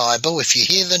the Bible. If you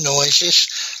hear the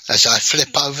noises as I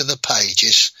flip over the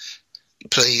pages,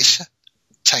 please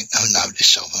take no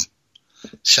notice of them.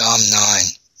 Psalm 9,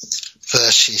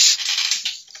 verses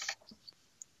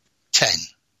 10.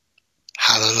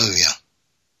 Hallelujah.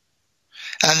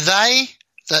 And they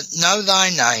that know thy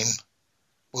name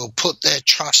will put their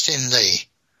trust in thee.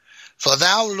 For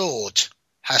thou, Lord,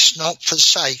 hast not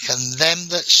forsaken them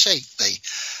that seek thee.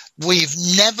 We've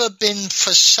never been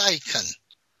forsaken,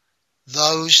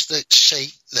 those that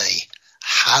seek thee.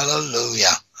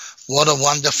 Hallelujah. What a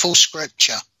wonderful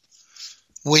scripture.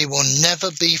 We will never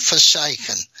be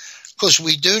forsaken because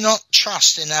we do not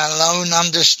trust in our own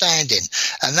understanding.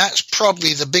 And that's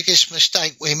probably the biggest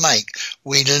mistake we make.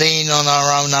 We lean on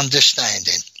our own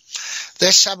understanding.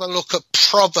 Let's have a look at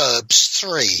Proverbs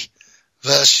 3,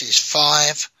 verses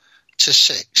 5 to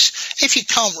 6. If you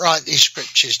can't write these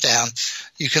scriptures down,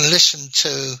 you can listen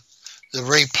to the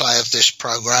replay of this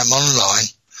program online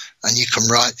and you can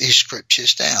write these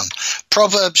scriptures down.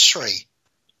 Proverbs 3,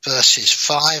 verses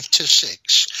 5 to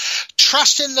 6.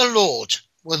 Trust in the Lord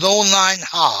with all thine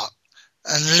heart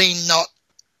and lean not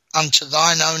unto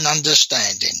thine own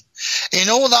understanding. In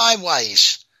all thy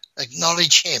ways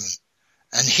acknowledge him,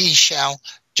 and he shall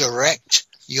direct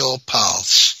your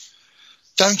paths.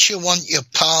 Don't you want your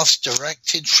paths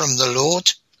directed from the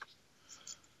Lord?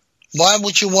 Why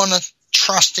would you want to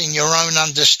trust in your own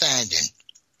understanding?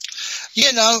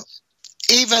 You know,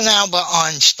 even Albert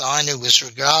Einstein, who was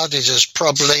regarded as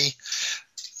probably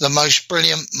the most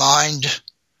brilliant mind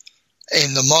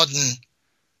in the modern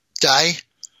day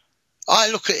I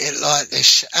look at it like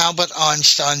this. Albert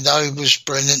Einstein, though he was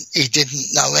brilliant, he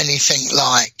didn't know anything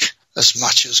like as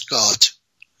much as God.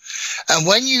 And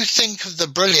when you think of the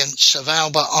brilliance of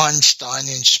Albert Einstein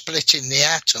in splitting the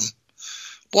atom,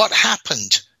 what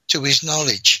happened to his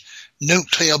knowledge?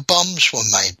 Nuclear bombs were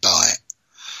made by it.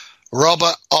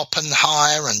 Robert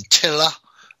Oppenheimer and Tiller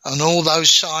and all those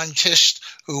scientists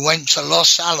who went to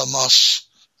Los Alamos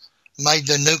made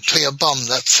the nuclear bomb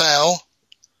that fell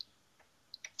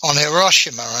on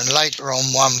Hiroshima, and later on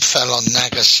one fell on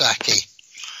Nagasaki.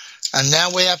 And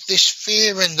now we have this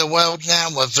fear in the world now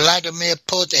with Vladimir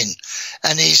Putin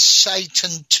and his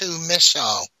Satan II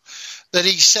missile that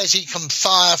he says he can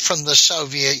fire from the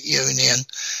Soviet Union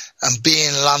and be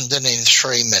in London in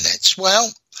 3 minutes.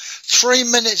 Well, 3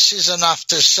 minutes is enough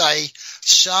to say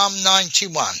Psalm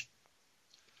 91.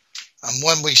 And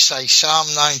when we say Psalm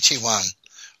 91,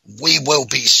 we will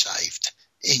be saved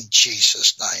in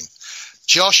Jesus' name.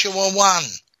 Joshua 1,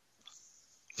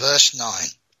 verse 9.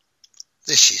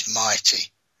 This is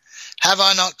mighty. Have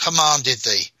I not commanded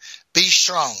thee? Be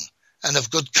strong and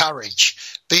of good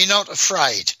courage. Be not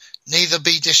afraid, neither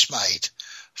be dismayed.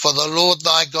 For the Lord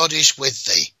thy God is with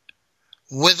thee,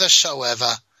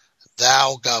 whithersoever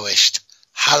thou goest.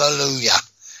 Hallelujah.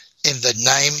 In the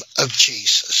name of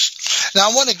Jesus.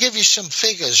 Now I want to give you some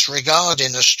figures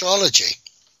regarding astrology.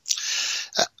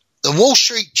 The Wall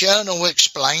Street Journal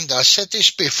explained, I said this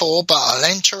before, but I'll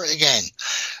enter it again.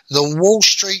 The Wall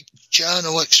Street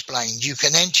Journal explained you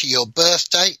can enter your birth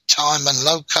date, time and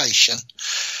location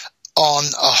on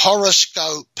a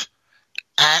horoscope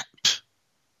app,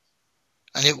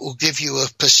 and it will give you a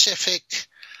specific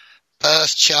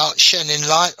birth chart shedding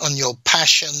light on your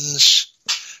passions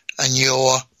and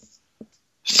your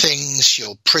things,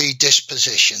 your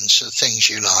predispositions, the things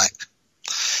you like.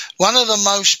 One of the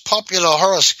most popular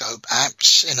horoscope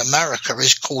apps in America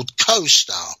is called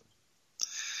CoStar.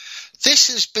 This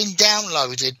has been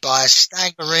downloaded by a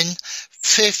staggering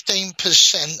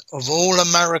 15% of all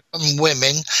American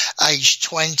women aged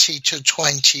 20 to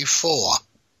 24.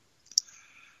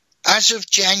 As of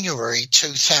January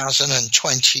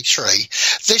 2023,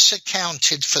 this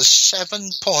accounted for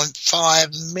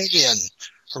 7.5 million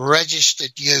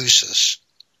registered users.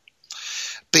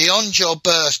 Beyond your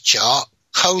birth chart,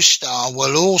 CoStar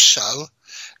will also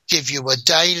give you a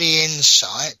daily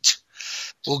insight,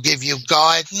 will give you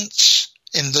guidance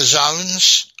in the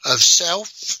zones of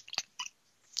self,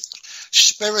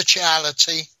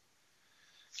 spirituality,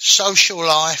 social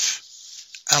life,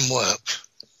 and work.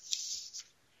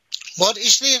 What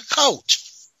is the occult?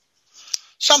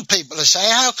 Some people are saying,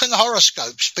 how can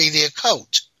horoscopes be the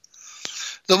occult?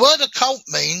 The word occult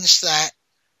means that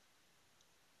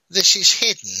this is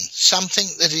hidden, something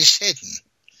that is hidden,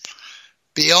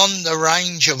 beyond the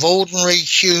range of ordinary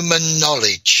human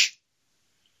knowledge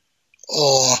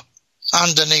or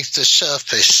underneath the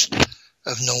surface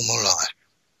of normal life.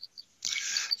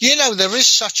 You know, there is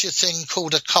such a thing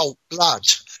called occult blood.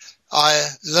 I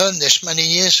learned this many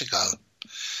years ago,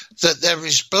 that there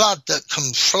is blood that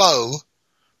can flow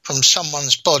from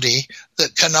someone's body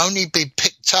that can only be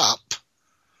picked up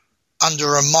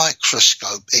under a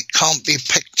microscope. It can't be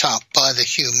picked up by the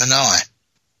human eye.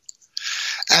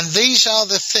 And these are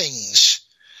the things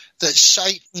that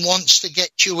Satan wants to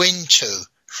get you into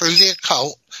through the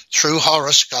occult, through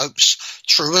horoscopes,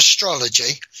 through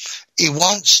astrology. He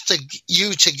wants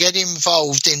you to get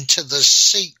involved into the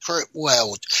secret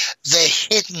world, the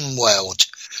hidden world,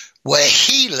 where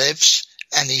he lives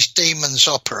and his demons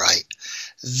operate.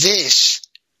 This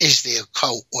is the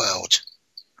occult world.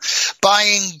 By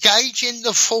engaging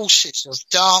the forces of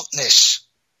darkness,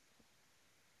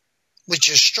 which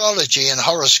astrology and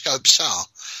horoscopes are,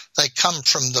 they come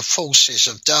from the forces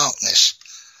of darkness.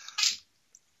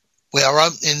 We are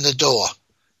opening the door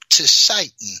to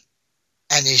Satan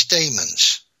and his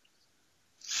demons.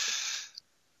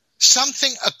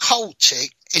 Something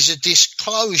occultic is a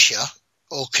disclosure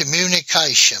or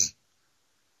communication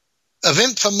of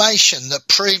information that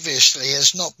previously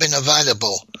has not been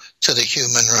available to the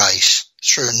human race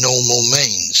through normal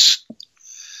means.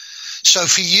 So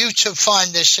for you to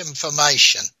find this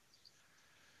information,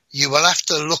 you will have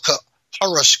to look at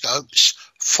horoscopes,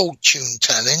 fortune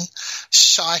telling,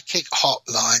 psychic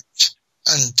hotlines,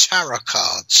 and tarot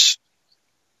cards.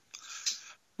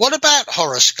 What about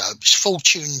horoscopes,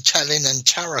 fortune telling, and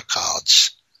tarot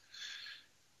cards?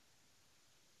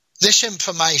 This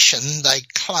information, they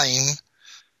claim,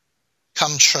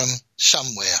 comes from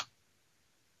somewhere.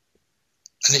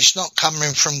 And it's not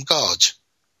coming from God.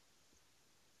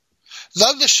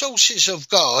 Though the sources of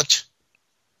God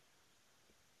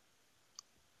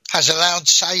has allowed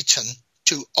Satan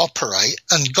to operate,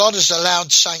 and God has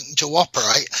allowed Satan to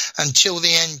operate until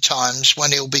the end times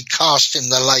when he'll be cast in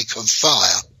the lake of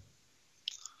fire.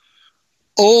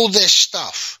 All this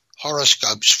stuff,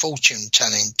 horoscopes, fortune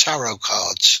telling, tarot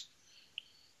cards,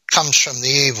 comes from the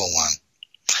evil one.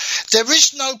 There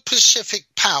is no Pacific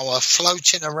power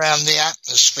floating around the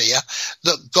atmosphere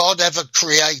that God ever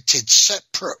created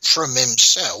separate from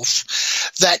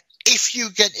himself that if you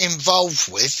get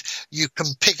involved with, you can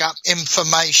pick up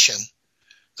information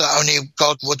that only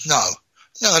God would know.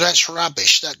 No, that's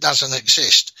rubbish. That doesn't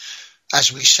exist.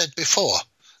 As we said before,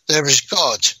 there is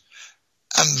God,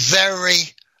 and very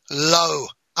low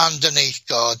underneath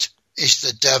God is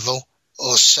the devil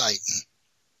or Satan.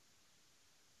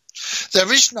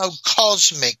 There is no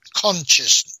cosmic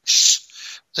consciousness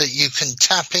that you can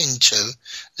tap into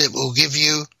that will give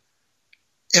you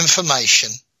information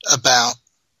about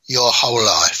your whole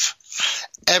life.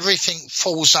 Everything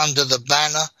falls under the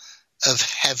banner of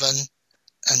heaven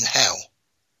and hell.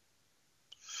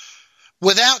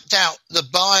 Without doubt, the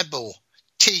Bible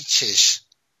teaches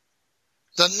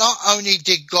that not only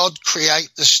did God create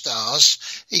the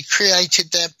stars, he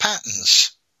created their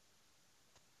patterns.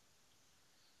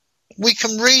 We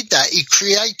can read that. He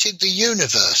created the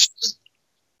universe.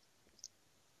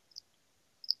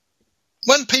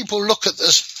 When people look at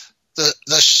the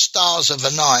stars of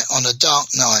a night on a dark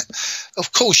night,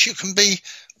 of course you can be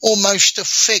almost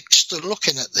affixed to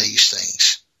looking at these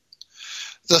things.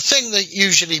 The thing that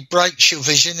usually breaks your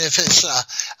vision if it's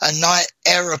a night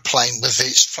aeroplane with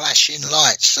its flashing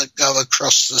lights that go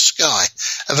across the sky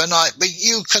of a night. But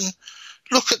you can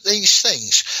look at these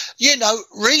things. You know,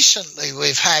 recently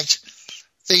we've had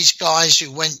these guys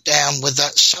who went down with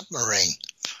that submarine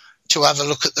to have a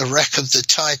look at the wreck of the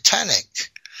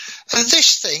Titanic. And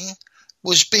this thing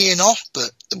was being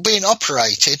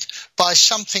operated by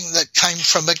something that came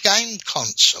from a game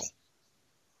console.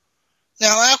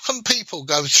 Now, how can people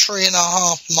go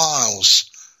 3.5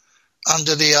 miles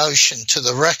under the ocean to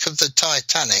the wreck of the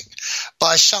Titanic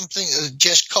by something that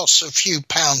just costs a few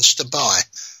pounds to buy?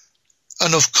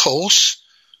 And of course,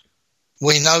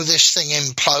 we know this thing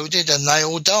imploded and they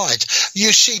all died.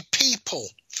 You see, people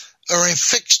are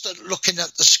fixed at looking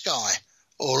at the sky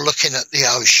or looking at the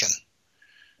ocean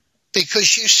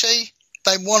because, you see,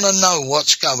 they want to know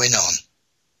what's going on.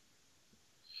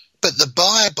 But the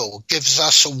Bible gives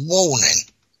us a warning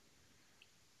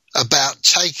about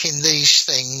taking these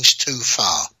things too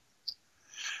far.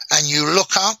 And you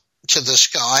look up to the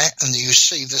sky and you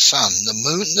see the sun, the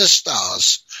moon, the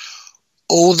stars,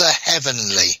 all the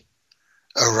heavenly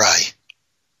array.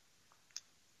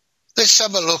 Let's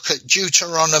have a look at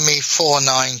Deuteronomy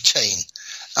 4:19,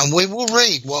 and we will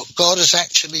read what God has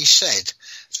actually said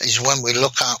is when we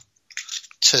look up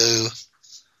to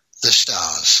the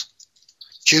stars.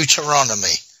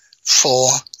 Deuteronomy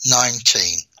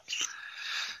 4:19.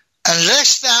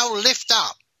 Unless thou lift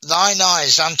up thine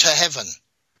eyes unto heaven,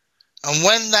 and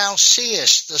when thou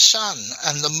seest the sun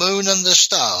and the moon and the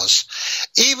stars,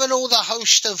 even all the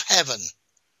host of heaven,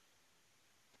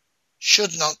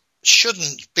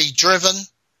 shouldn't be driven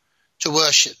to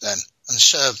worship them and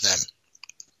serve them,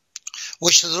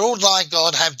 which the Lord thy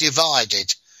God have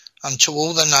divided unto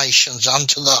all the nations,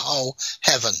 unto the whole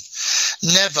heaven.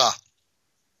 Never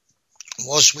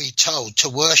was we told to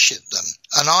worship them.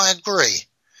 And I agree,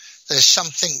 there's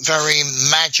something very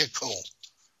magical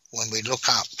when we look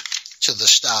up to the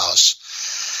stars.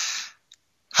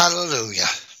 Hallelujah.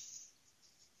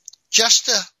 Just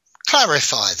to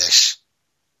clarify this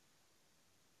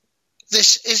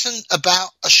isn't about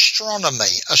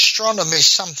astronomy. Astronomy is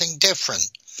something different.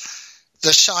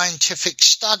 The scientific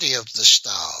study of the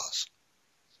stars,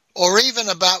 or even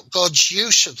about God's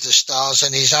use of the stars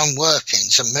and his own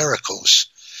workings and miracles,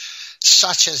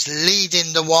 such as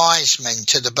leading the wise men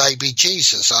to the baby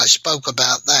Jesus. I spoke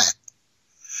about that.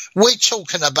 We're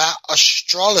talking about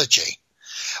astrology.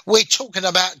 We're talking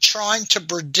about trying to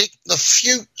predict the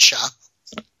future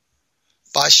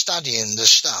by studying the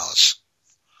stars,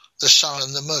 the sun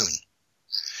and the moon.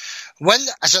 When,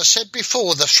 as I said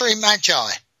before, the three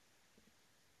magi,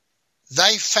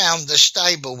 they found the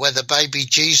stable where the baby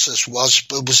Jesus was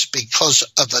because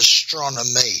of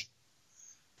astronomy,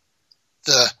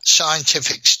 the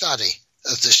scientific study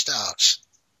of the stars.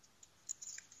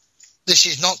 This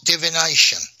is not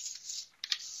divination.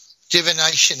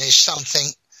 Divination is something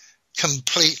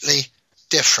completely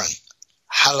different.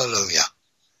 Hallelujah.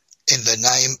 In the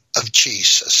name of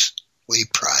Jesus, we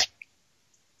pray.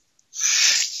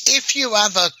 If you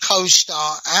have a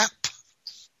CoStar app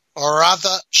or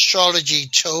other astrology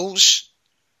tools,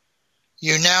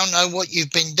 you now know what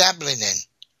you've been dabbling in.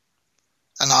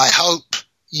 And I hope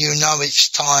you know it's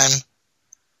time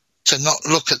to not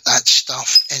look at that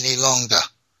stuff any longer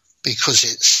because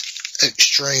it's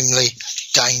extremely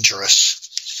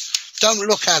dangerous. Don't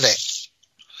look at it.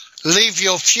 Leave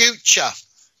your future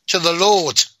to the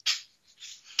Lord,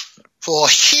 for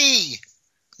He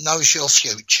knows your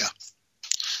future.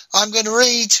 I'm going to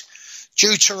read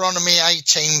Deuteronomy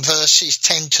 18 verses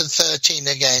 10 to 13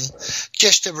 again,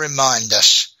 just to remind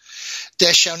us.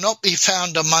 There shall not be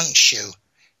found amongst you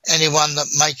anyone that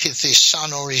maketh his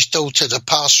son or his daughter to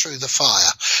pass through the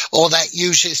fire, or that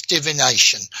useth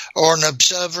divination, or an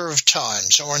observer of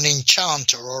times, or an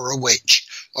enchanter, or a witch,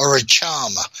 or a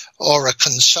charmer, or a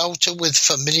consulter with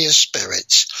familiar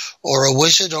spirits, or a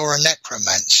wizard, or a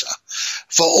necromancer.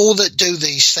 For all that do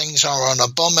these things are an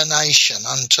abomination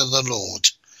unto the Lord.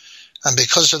 And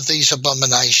because of these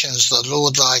abominations, the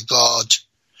Lord thy God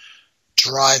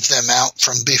drive them out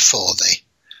from before thee.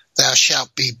 Thou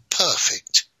shalt be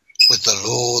perfect with the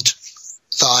Lord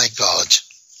thy God.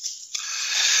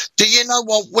 Do you know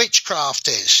what witchcraft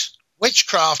is?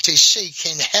 Witchcraft is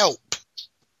seeking help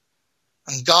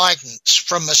and guidance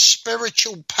from a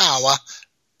spiritual power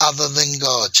other than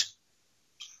God.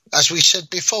 As we said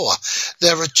before,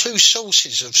 there are two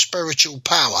sources of spiritual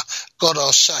power, God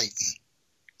or Satan.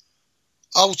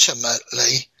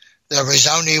 Ultimately, there is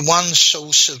only one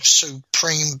source of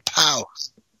supreme power,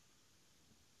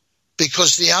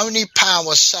 because the only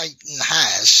power Satan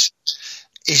has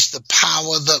is the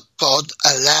power that God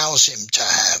allows him to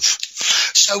have.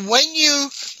 So when you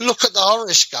look at the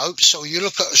horoscopes or you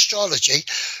look at astrology,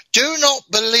 do not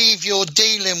believe you're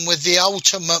dealing with the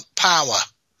ultimate power.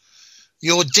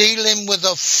 You're dealing with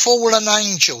a fallen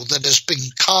angel that has been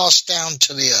cast down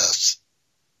to the earth.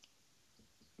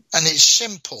 And it's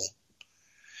simple.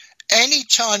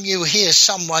 Anytime you hear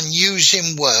someone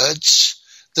using words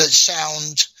that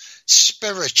sound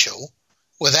spiritual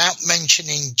without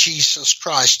mentioning Jesus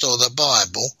Christ or the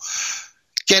Bible,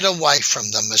 get away from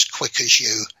them as quick as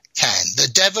you can. The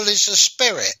devil is a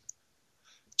spirit,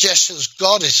 just as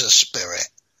God is a spirit.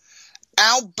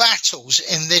 Our battles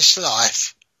in this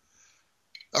life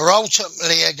are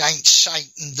ultimately against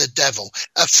Satan, the devil.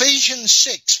 Ephesians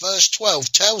 6 verse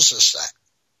 12 tells us that.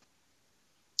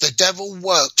 The devil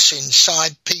works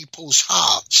inside people's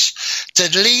hearts to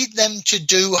lead them to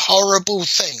do horrible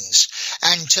things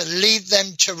and to lead them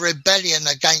to rebellion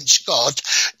against God,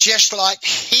 just like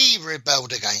he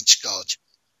rebelled against God.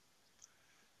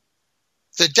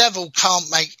 The devil can't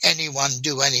make anyone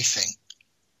do anything,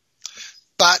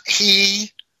 but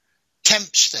he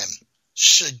tempts them,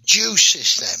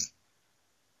 seduces them,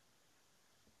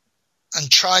 and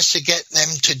tries to get them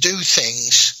to do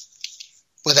things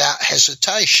without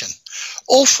hesitation.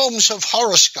 All forms of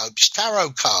horoscopes,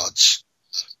 tarot cards,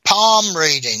 palm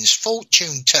readings,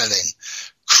 fortune telling,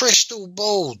 crystal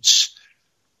boards,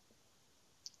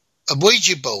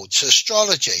 Ouija boards,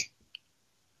 astrology,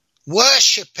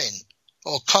 worshipping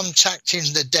or contacting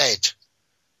the dead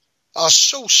are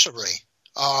sorcery,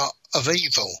 are of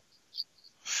evil.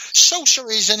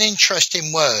 Sorcery is an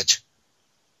interesting word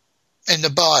in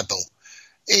the Bible.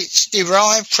 It's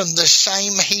derived from the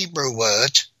same Hebrew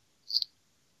word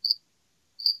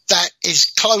that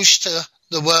is close to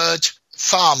the word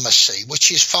pharmacy,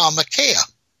 which is pharmakia.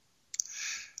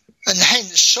 And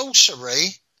hence sorcery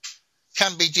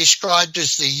can be described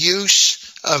as the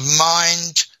use of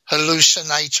mind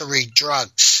hallucinatory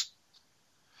drugs.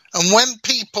 And when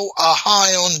people are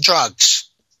high on drugs,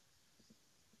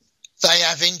 they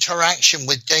have interaction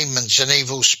with demons and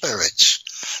evil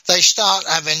spirits. They start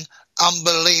having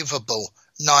unbelievable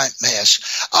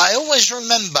nightmares. I always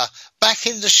remember back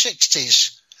in the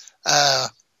 60s,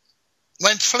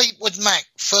 when Fleetwood Mac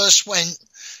first went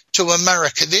to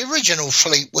America, the original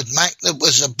Fleetwood Mac, that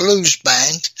was a blues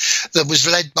band that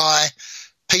was led by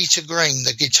Peter Green,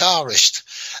 the guitarist.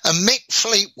 And Mick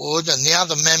Fleetwood and the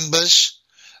other members,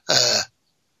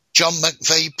 John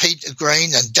McVie, Peter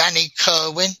Green and Danny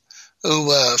Kerwin, who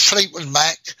were Fleetwood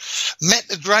Mac, met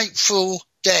the Grateful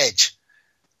Dead,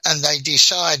 and they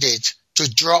decided to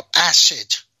drop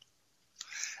acid.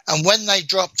 And when they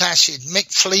dropped acid,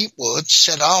 Mick Fleetwood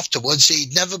said afterwards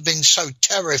he'd never been so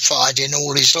terrified in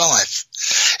all his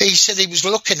life. He said he was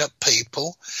looking at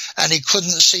people and he couldn't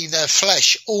see their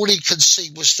flesh. All he could see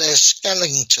was their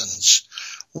skeletons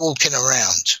walking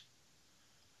around.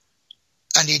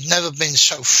 And he'd never been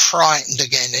so frightened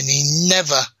again, and he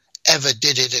never, ever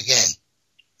did it again.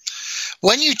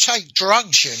 When you take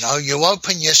drugs, you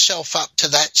open yourself up to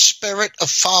that spirit of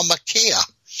pharmakia,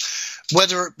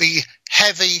 whether it be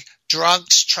heavy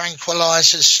drugs,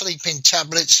 tranquilizers, sleeping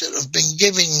tablets that have been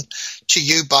given to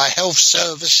you by health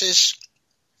services,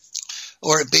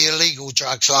 or it be illegal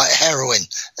drugs like heroin,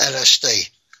 LSD,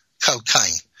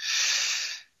 cocaine.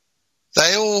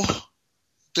 they all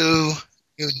do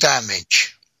you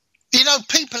damage. You know,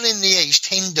 people in the East,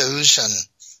 Hindus and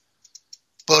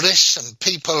Buddhists and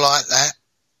people like that,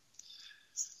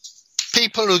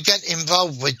 people who get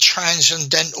involved with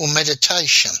transcendental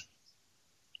meditation,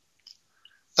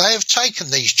 they have taken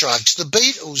these drugs. The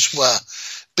Beatles were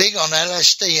big on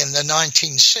LSD in the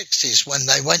 1960s when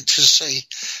they went to see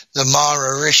the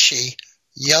Maharishi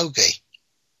Yogi.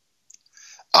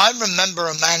 I remember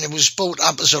a man who was brought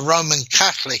up as a Roman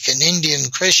Catholic, an Indian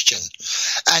Christian,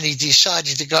 and he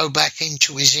decided to go back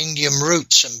into his Indian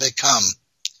roots and become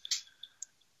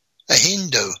a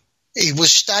Hindu. He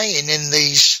was staying in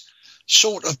these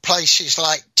sort of places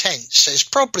like tents. There's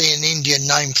probably an Indian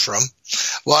name for them,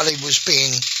 while he was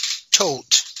being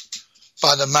taught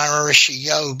by the Maharishi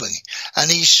Yogi,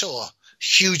 and he saw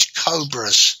huge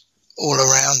cobras all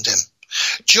around him.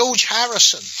 George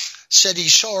Harrison said he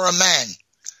saw a man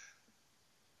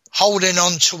holding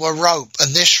on to a rope,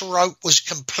 and this rope was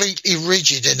completely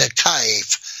rigid in a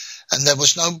cave, and there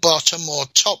was no bottom or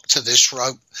top to this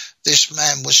rope. This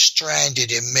man was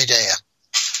stranded in midair,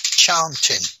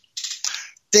 chanting.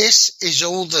 This is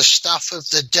all the stuff of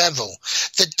the devil.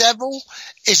 The devil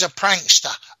is a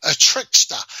prankster, a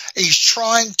trickster. He's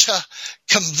trying to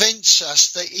convince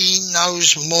us that he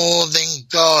knows more than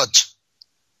God.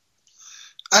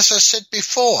 As I said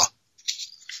before,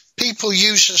 people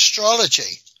use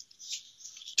astrology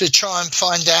to try and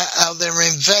find out how their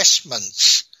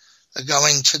investments are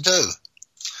going to do.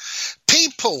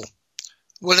 People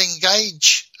will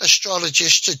engage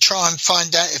astrologists to try and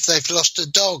find out if they've lost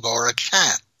a dog or a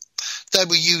cat. They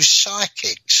will use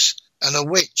psychics and a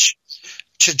witch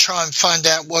to try and find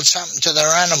out what's happened to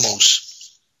their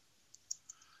animals.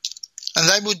 And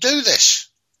they will do this.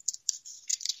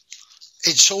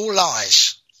 It's all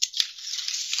lies.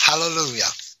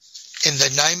 Hallelujah. In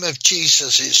the name of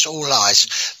Jesus, it's all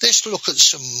lies. Let's look at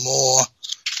some more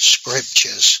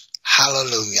scriptures.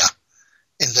 Hallelujah.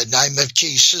 In the name of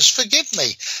Jesus, forgive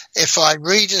me if I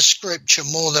read a scripture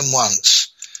more than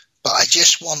once, but I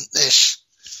just want this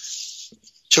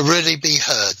to really be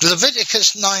heard.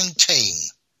 Leviticus 19,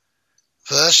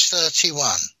 verse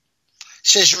 31,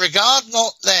 says, regard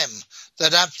not them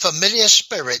that have familiar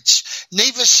spirits,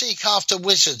 neither seek after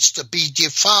wizards to be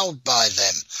defiled by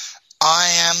them.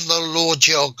 I am the Lord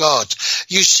your God.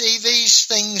 You see, these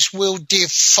things will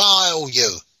defile you.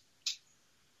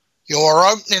 You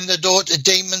are opening the door to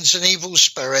demons and evil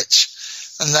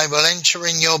spirits, and they will enter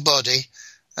in your body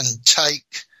and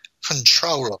take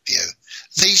control of you.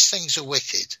 These things are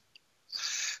wicked.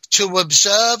 To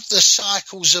observe the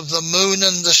cycles of the moon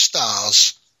and the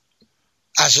stars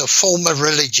as a form of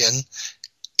religion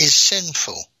is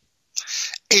sinful.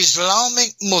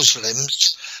 Islamic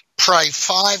Muslims pray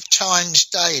 5 times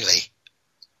daily,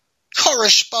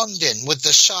 corresponding with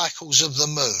the cycles of the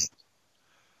moon.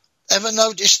 Ever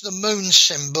notice the moon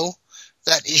symbol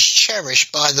that is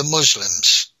cherished by the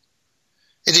Muslims?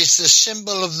 It is the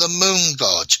symbol of the moon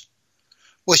god,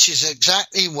 which is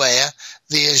exactly where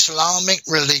the Islamic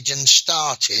religion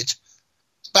started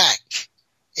back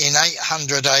in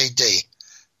 800 AD,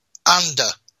 under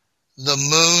the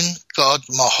moon god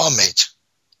Muhammad.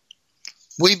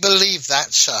 We believe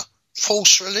that's a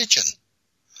false religion.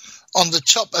 On the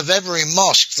top of every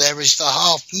mosque there is the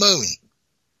half moon.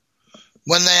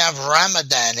 When they have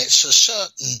Ramadan, it's a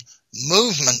certain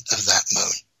movement of that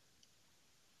moon.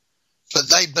 But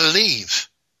they believe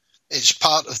it's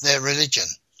part of their religion.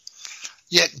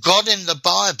 Yet God in the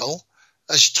Bible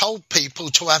has told people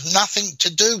to have nothing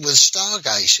to do with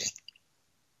stargazing.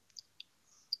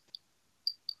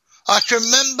 I can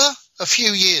remember a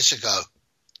few years ago,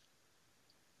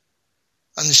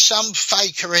 and some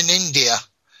faker in India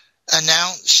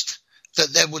announced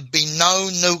that there would be no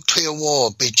nuclear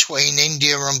war between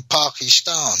India and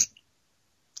Pakistan.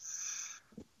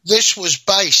 This was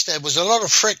based, there was a lot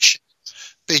of friction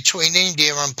between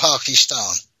India and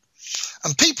Pakistan.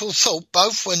 And people thought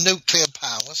both were nuclear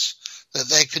powers, that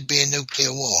there could be a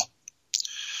nuclear war.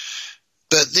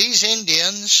 But these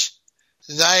Indians,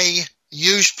 they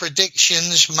used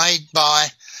predictions made by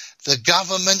the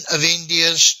government of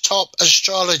India's top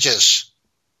astrologers.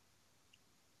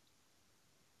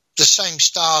 The same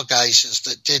stargazers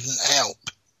that didn't help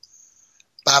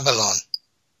Babylon.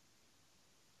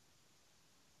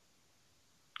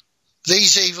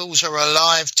 These evils are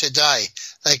alive today.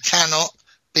 They cannot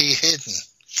be hidden.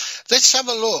 Let's have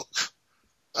a look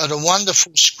at a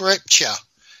wonderful scripture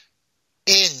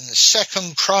in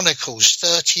 2 Chronicles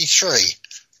 33,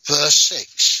 verse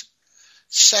 6.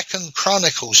 2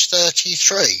 Chronicles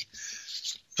 33,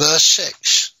 verse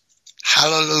 6.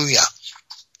 Hallelujah.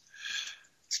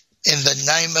 In the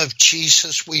name of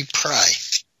Jesus we pray.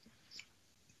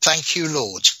 Thank you,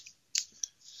 Lord.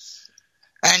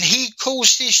 And he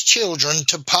caused his children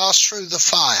to pass through the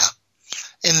fire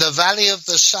in the valley of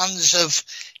the sons of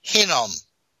Hinnom.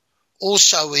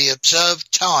 Also he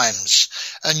observed times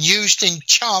and used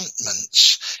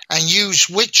enchantments and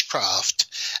used witchcraft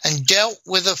and dealt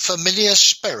with a familiar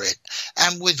spirit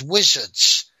and with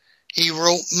wizards. He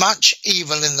wrought much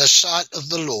evil in the sight of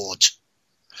the Lord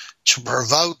to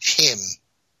provoke him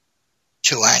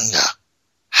to anger.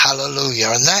 Hallelujah.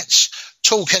 And that's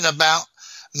talking about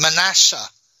Manasseh,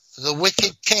 the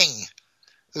wicked king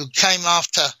who came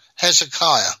after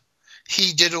Hezekiah.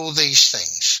 He did all these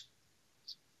things.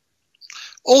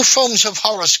 All forms of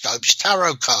horoscopes,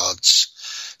 tarot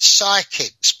cards,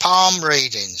 psychics, palm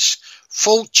readings,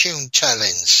 fortune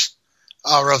tellings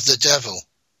are of the devil.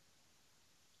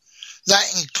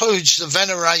 That includes the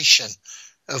veneration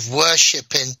of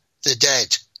worshipping the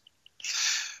dead.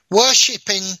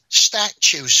 Worshipping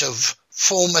statues of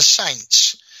former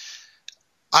saints.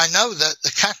 I know that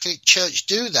the Catholic Church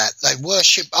do that. They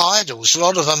worship idols. A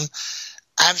lot of them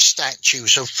have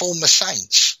statues of former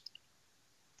saints.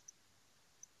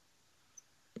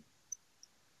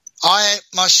 I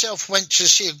myself went to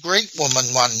see a Greek woman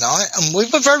one night, and we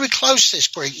were very close, this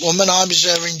Greek woman. I was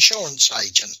her insurance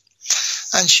agent.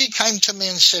 And she came to me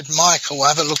and said, Michael,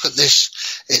 have a look at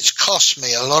this. It's cost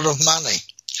me a lot of money.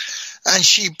 And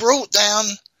she brought down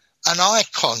an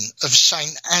icon of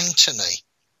Saint Anthony.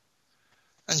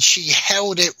 And she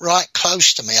held it right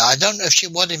close to me. I don't know if she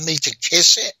wanted me to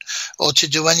kiss it or to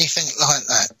do anything like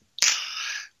that.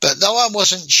 But though I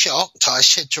wasn't shocked, I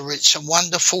said to her, it's a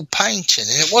wonderful painting.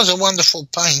 And it was a wonderful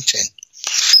painting.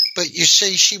 But you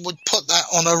see, she would put that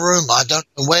on her room. I don't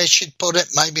know where she'd put it,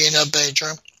 maybe in her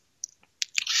bedroom,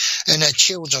 in her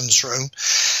children's room.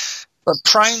 But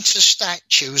praying to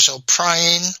statues or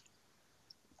praying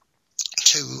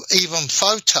to even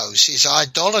photos is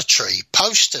idolatry.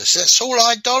 Posters, that's all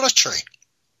idolatry.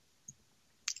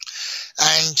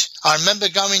 And I remember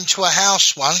going to a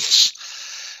house once,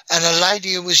 and a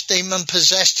lady who was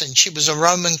demon-possessed, and she was a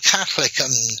Roman Catholic,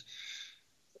 and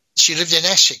she lived in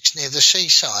Essex near the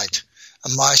seaside.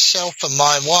 And myself and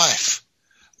my wife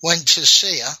went to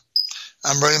see her.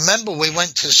 And remember, we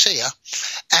went to see her,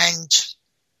 and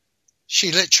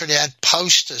she literally had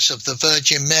posters of the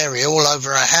Virgin Mary all over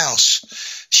her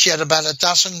house. She had about a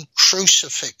dozen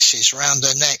crucifixes round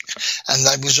her neck, and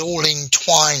they was all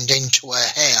entwined into her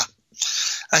hair.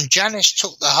 And Janice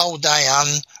took the whole day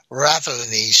unravelling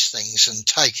these things and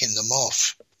taking them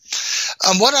off.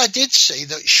 And what I did see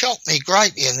that shocked me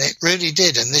greatly, and it really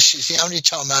did, and this is the only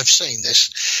time I've seen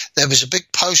this, there was a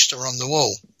big poster on the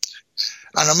wall.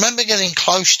 And I remember getting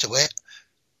close to it,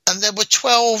 and there were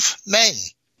 12 men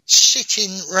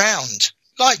sitting round,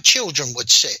 like children would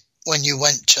sit when you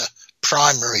went to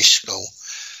primary school.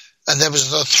 And there was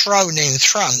the throne in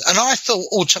front. And I thought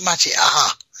automatically,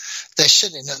 they're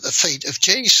sitting at the feet of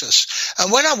Jesus.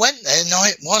 And when I went there, no,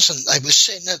 it wasn't. They were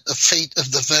sitting at the feet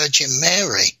of the Virgin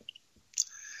Mary.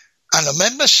 And I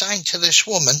remember saying to this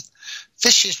woman,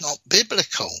 this is not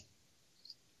biblical.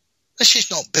 This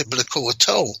is not biblical at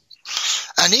all.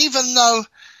 And even though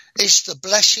it's the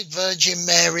Blessed Virgin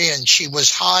Mary and she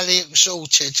was highly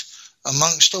exalted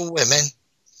amongst all women,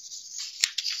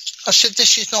 I said,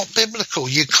 this is not biblical.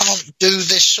 You can't do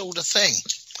this sort of thing.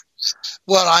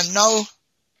 Well, I know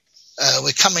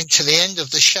we're coming to the end of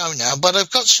the show now, but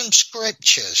I've got some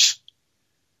scriptures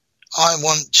I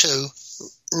want to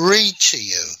read to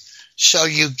you so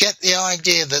you get the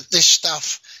idea that this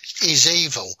stuff is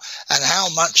evil and how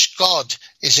much God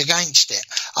is against it.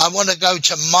 I want to go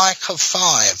to Micah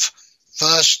 5,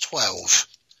 verse 12.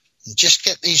 And just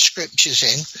get these scriptures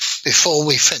in before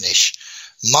we finish.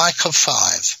 Micah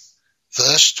 5,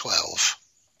 verse 12.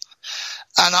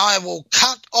 And I will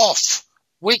cut off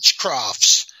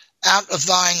witchcrafts out of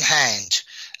thine hand,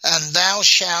 and thou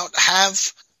shalt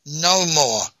have no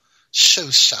more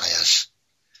soothsayers.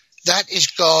 That is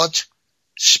God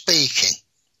speaking.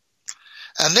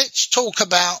 And let's talk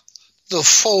about the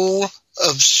fall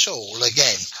of Saul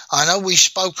again. I know we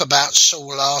spoke about Saul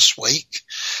last week.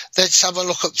 Let's have a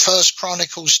look at 1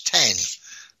 Chronicles 10,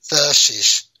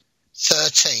 verses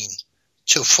 13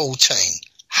 to 14.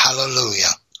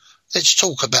 Hallelujah. Let's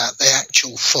talk about the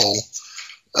actual fall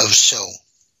of Saul.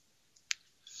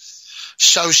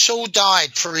 So Saul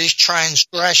died for his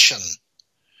transgression,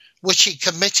 which he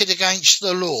committed against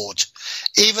the Lord,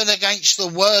 even against the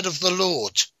word of the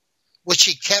Lord, which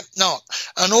he kept not,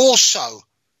 and also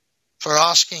for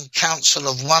asking counsel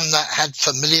of one that had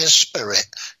familiar spirit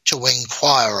to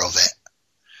inquire of it,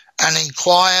 and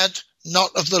inquired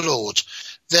not of the Lord.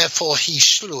 Therefore he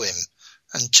slew him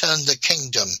and turned the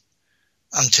kingdom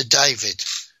unto David,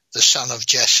 the son of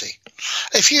Jesse.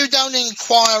 If you don't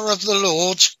inquire of the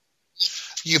Lord,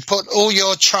 you put all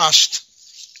your trust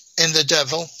in the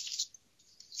devil,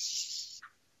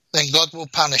 then God will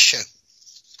punish you.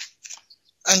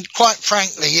 And quite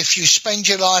frankly, if you spend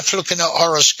your life looking at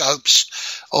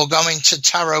horoscopes or going to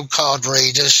tarot card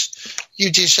readers,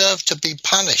 you deserve to be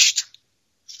punished.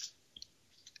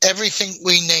 Everything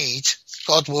we need,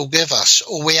 God will give us.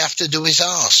 All we have to do is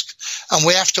ask. And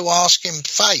we have to ask in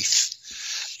faith.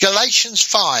 Galatians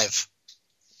 5,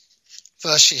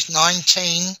 verses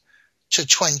 19 to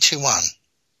 21.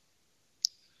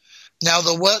 Now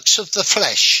the works of the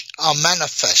flesh are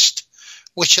manifest,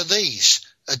 which are these: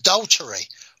 adultery,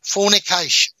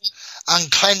 fornication,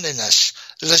 uncleanness,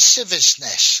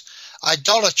 lasciviousness,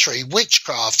 idolatry,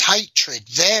 witchcraft, hatred,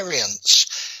 variance,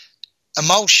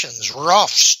 emulsions, wrath,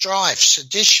 strife,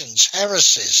 seditions,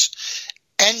 heresies,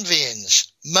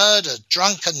 envyings, murder,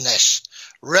 drunkenness,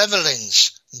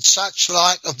 revellings, and such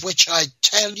like, of which I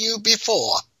tell you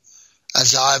before,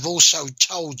 as I have also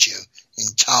told you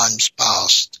in times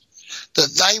past,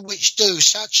 that they which do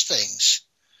such things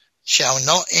shall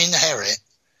not inherit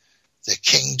the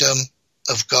kingdom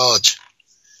of God.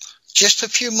 Just a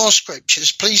few more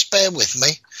scriptures. Please bear with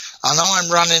me. I know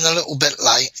I'm running a little bit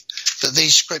late, but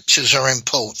these scriptures are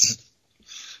important.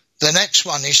 The next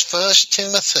one is 1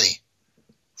 Timothy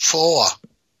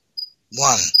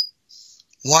 4:1.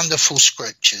 Wonderful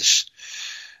scriptures.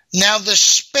 Now the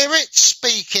Spirit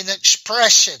speaking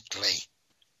expressly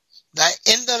that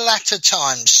in the latter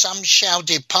times some shall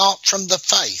depart from the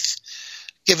faith,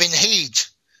 giving heed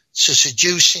to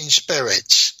seducing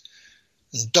spirits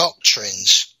and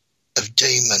doctrines of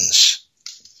demons.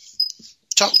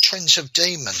 Doctrines of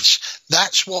demons.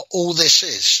 That's what all this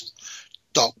is.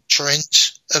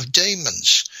 Doctrines of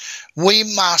demons. We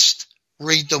must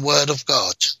read the Word of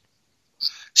God.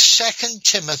 2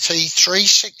 Timothy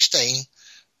 3:16,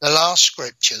 the last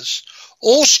scriptures.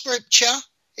 All scripture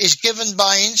is given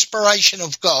by inspiration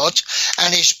of God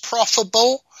and is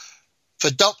profitable for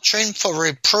doctrine, for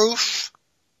reproof,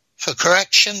 for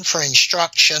correction, for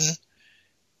instruction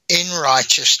in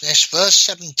righteousness. Verse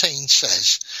 17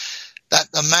 says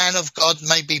that the man of God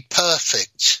may be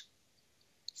perfect,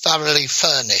 thoroughly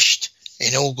furnished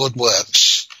in all good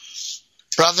works.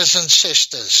 Brothers and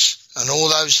sisters, and all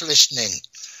those listening,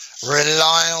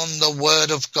 rely on the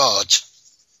Word of God,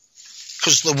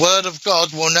 because the Word of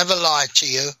God will never lie to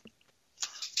you.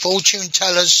 Fortune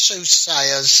tellers,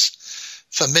 soothsayers,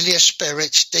 familiar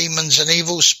spirits, demons and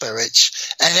evil spirits,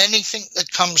 and anything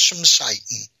that comes from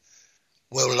Satan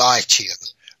will lie to you.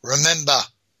 Remember,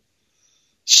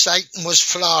 Satan was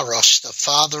Phalaros, the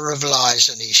father of lies,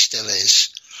 and he still is.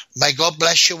 May God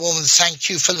bless you all, and thank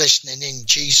you for listening in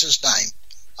Jesus' name.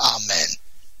 Amen.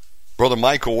 Brother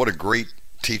Michael, what a great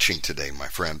teaching today, my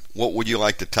friend. What would you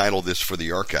like to title this for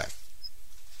the archive?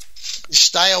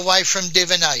 Stay away from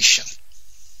divination.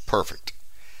 Perfect.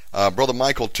 Brother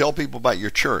Michael, tell people about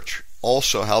your church,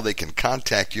 also how they can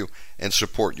contact you and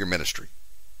support your ministry.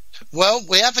 Well,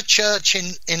 we have a church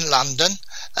in London,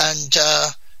 and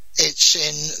it's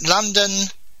in London,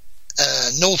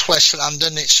 northwest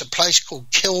London. It's a place called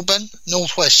Kilburn,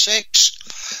 northwest 6,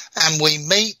 and we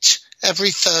meet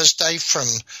every Thursday from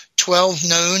 12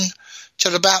 noon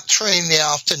till about 3 in the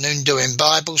afternoon doing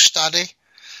Bible study.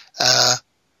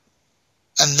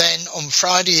 And then on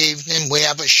Friday evening, we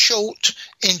have a short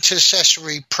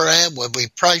intercessory prayer where we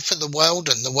pray for the world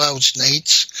and the world's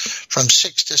needs from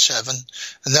 6 to 7.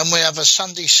 And then we have a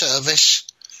Sunday service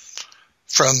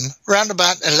from round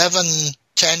about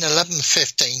 11:10,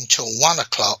 11:15 till 1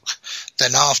 o'clock.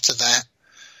 Then after that,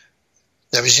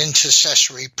 there is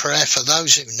intercessory prayer for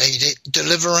those who need it,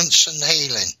 deliverance and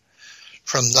healing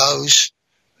from those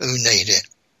who need it.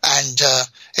 And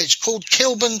it's called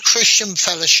Kilburn Christian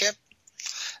Fellowship.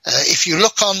 If you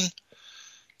look on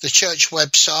the church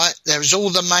website, there's all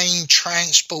the main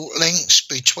transport links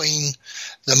between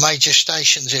the major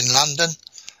stations in London.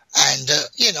 And,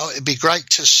 it'd be great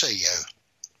to see you.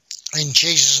 In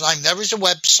Jesus' name, there is a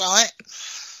website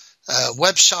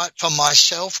for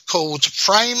myself called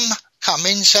Frame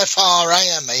Cummins,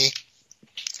 F-R-A-M-E,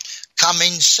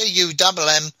 Cummins,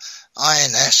 C-U-M-M-I-N-S,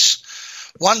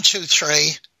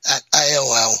 123 at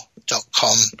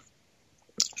AOL.com.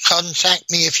 Contact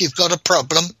me if you've got a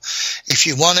problem. If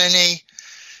you want any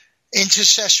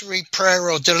intercessory prayer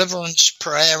or deliverance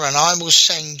prayer, and I will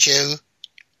send you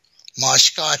my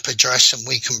Skype address and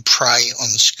we can pray on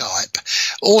Skype.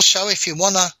 Also, if you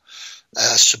want to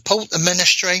support the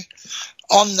ministry,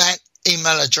 on that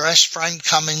email address,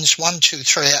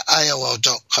 framecummins123 at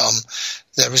AOL.com,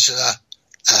 there is a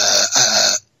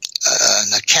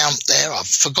an account there. I've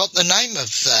forgot the name of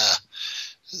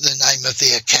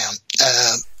the account,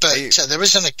 but there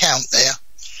is an account there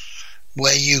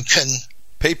where you can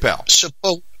PayPal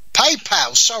support.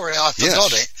 PayPal, sorry, I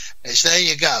forgot it. It's there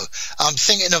you go. I'm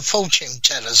thinking of fortune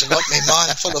tellers. I've got my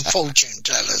mind full of fortune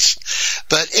tellers.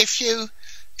 But if you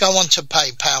go onto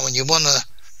PayPal and you want to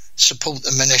support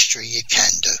the ministry, you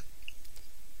can do.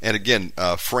 And again,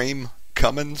 Frame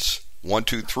Cummins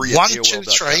 123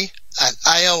 at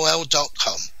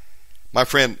AOL.com. My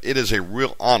friend, it is a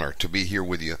real honor to be here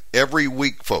with you every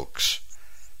week, folks.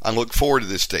 I look forward to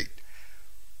this date.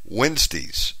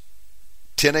 Wednesdays,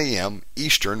 10 a.m.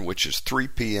 Eastern, which is 3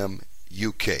 p.m.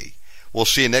 UK. We'll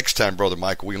see you next time, Brother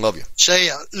Michael. We love you. See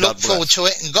you. Look forward to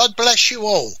it, and God bless you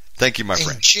all. Thank you, my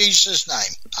friend. In Jesus'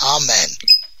 name. Amen.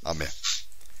 Amen.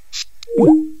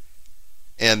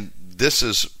 And this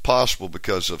is possible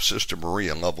because of Sister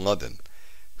Maria in Love London,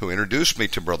 who introduced me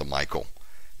to Brother Michael.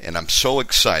 And I'm so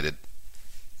excited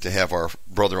to have our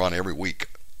brother on every week.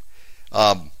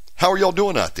 How are y'all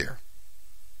doing out there?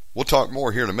 We'll talk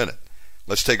more here in a minute.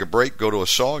 Let's take a break, go to a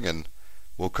song, and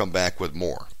we'll come back with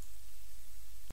more.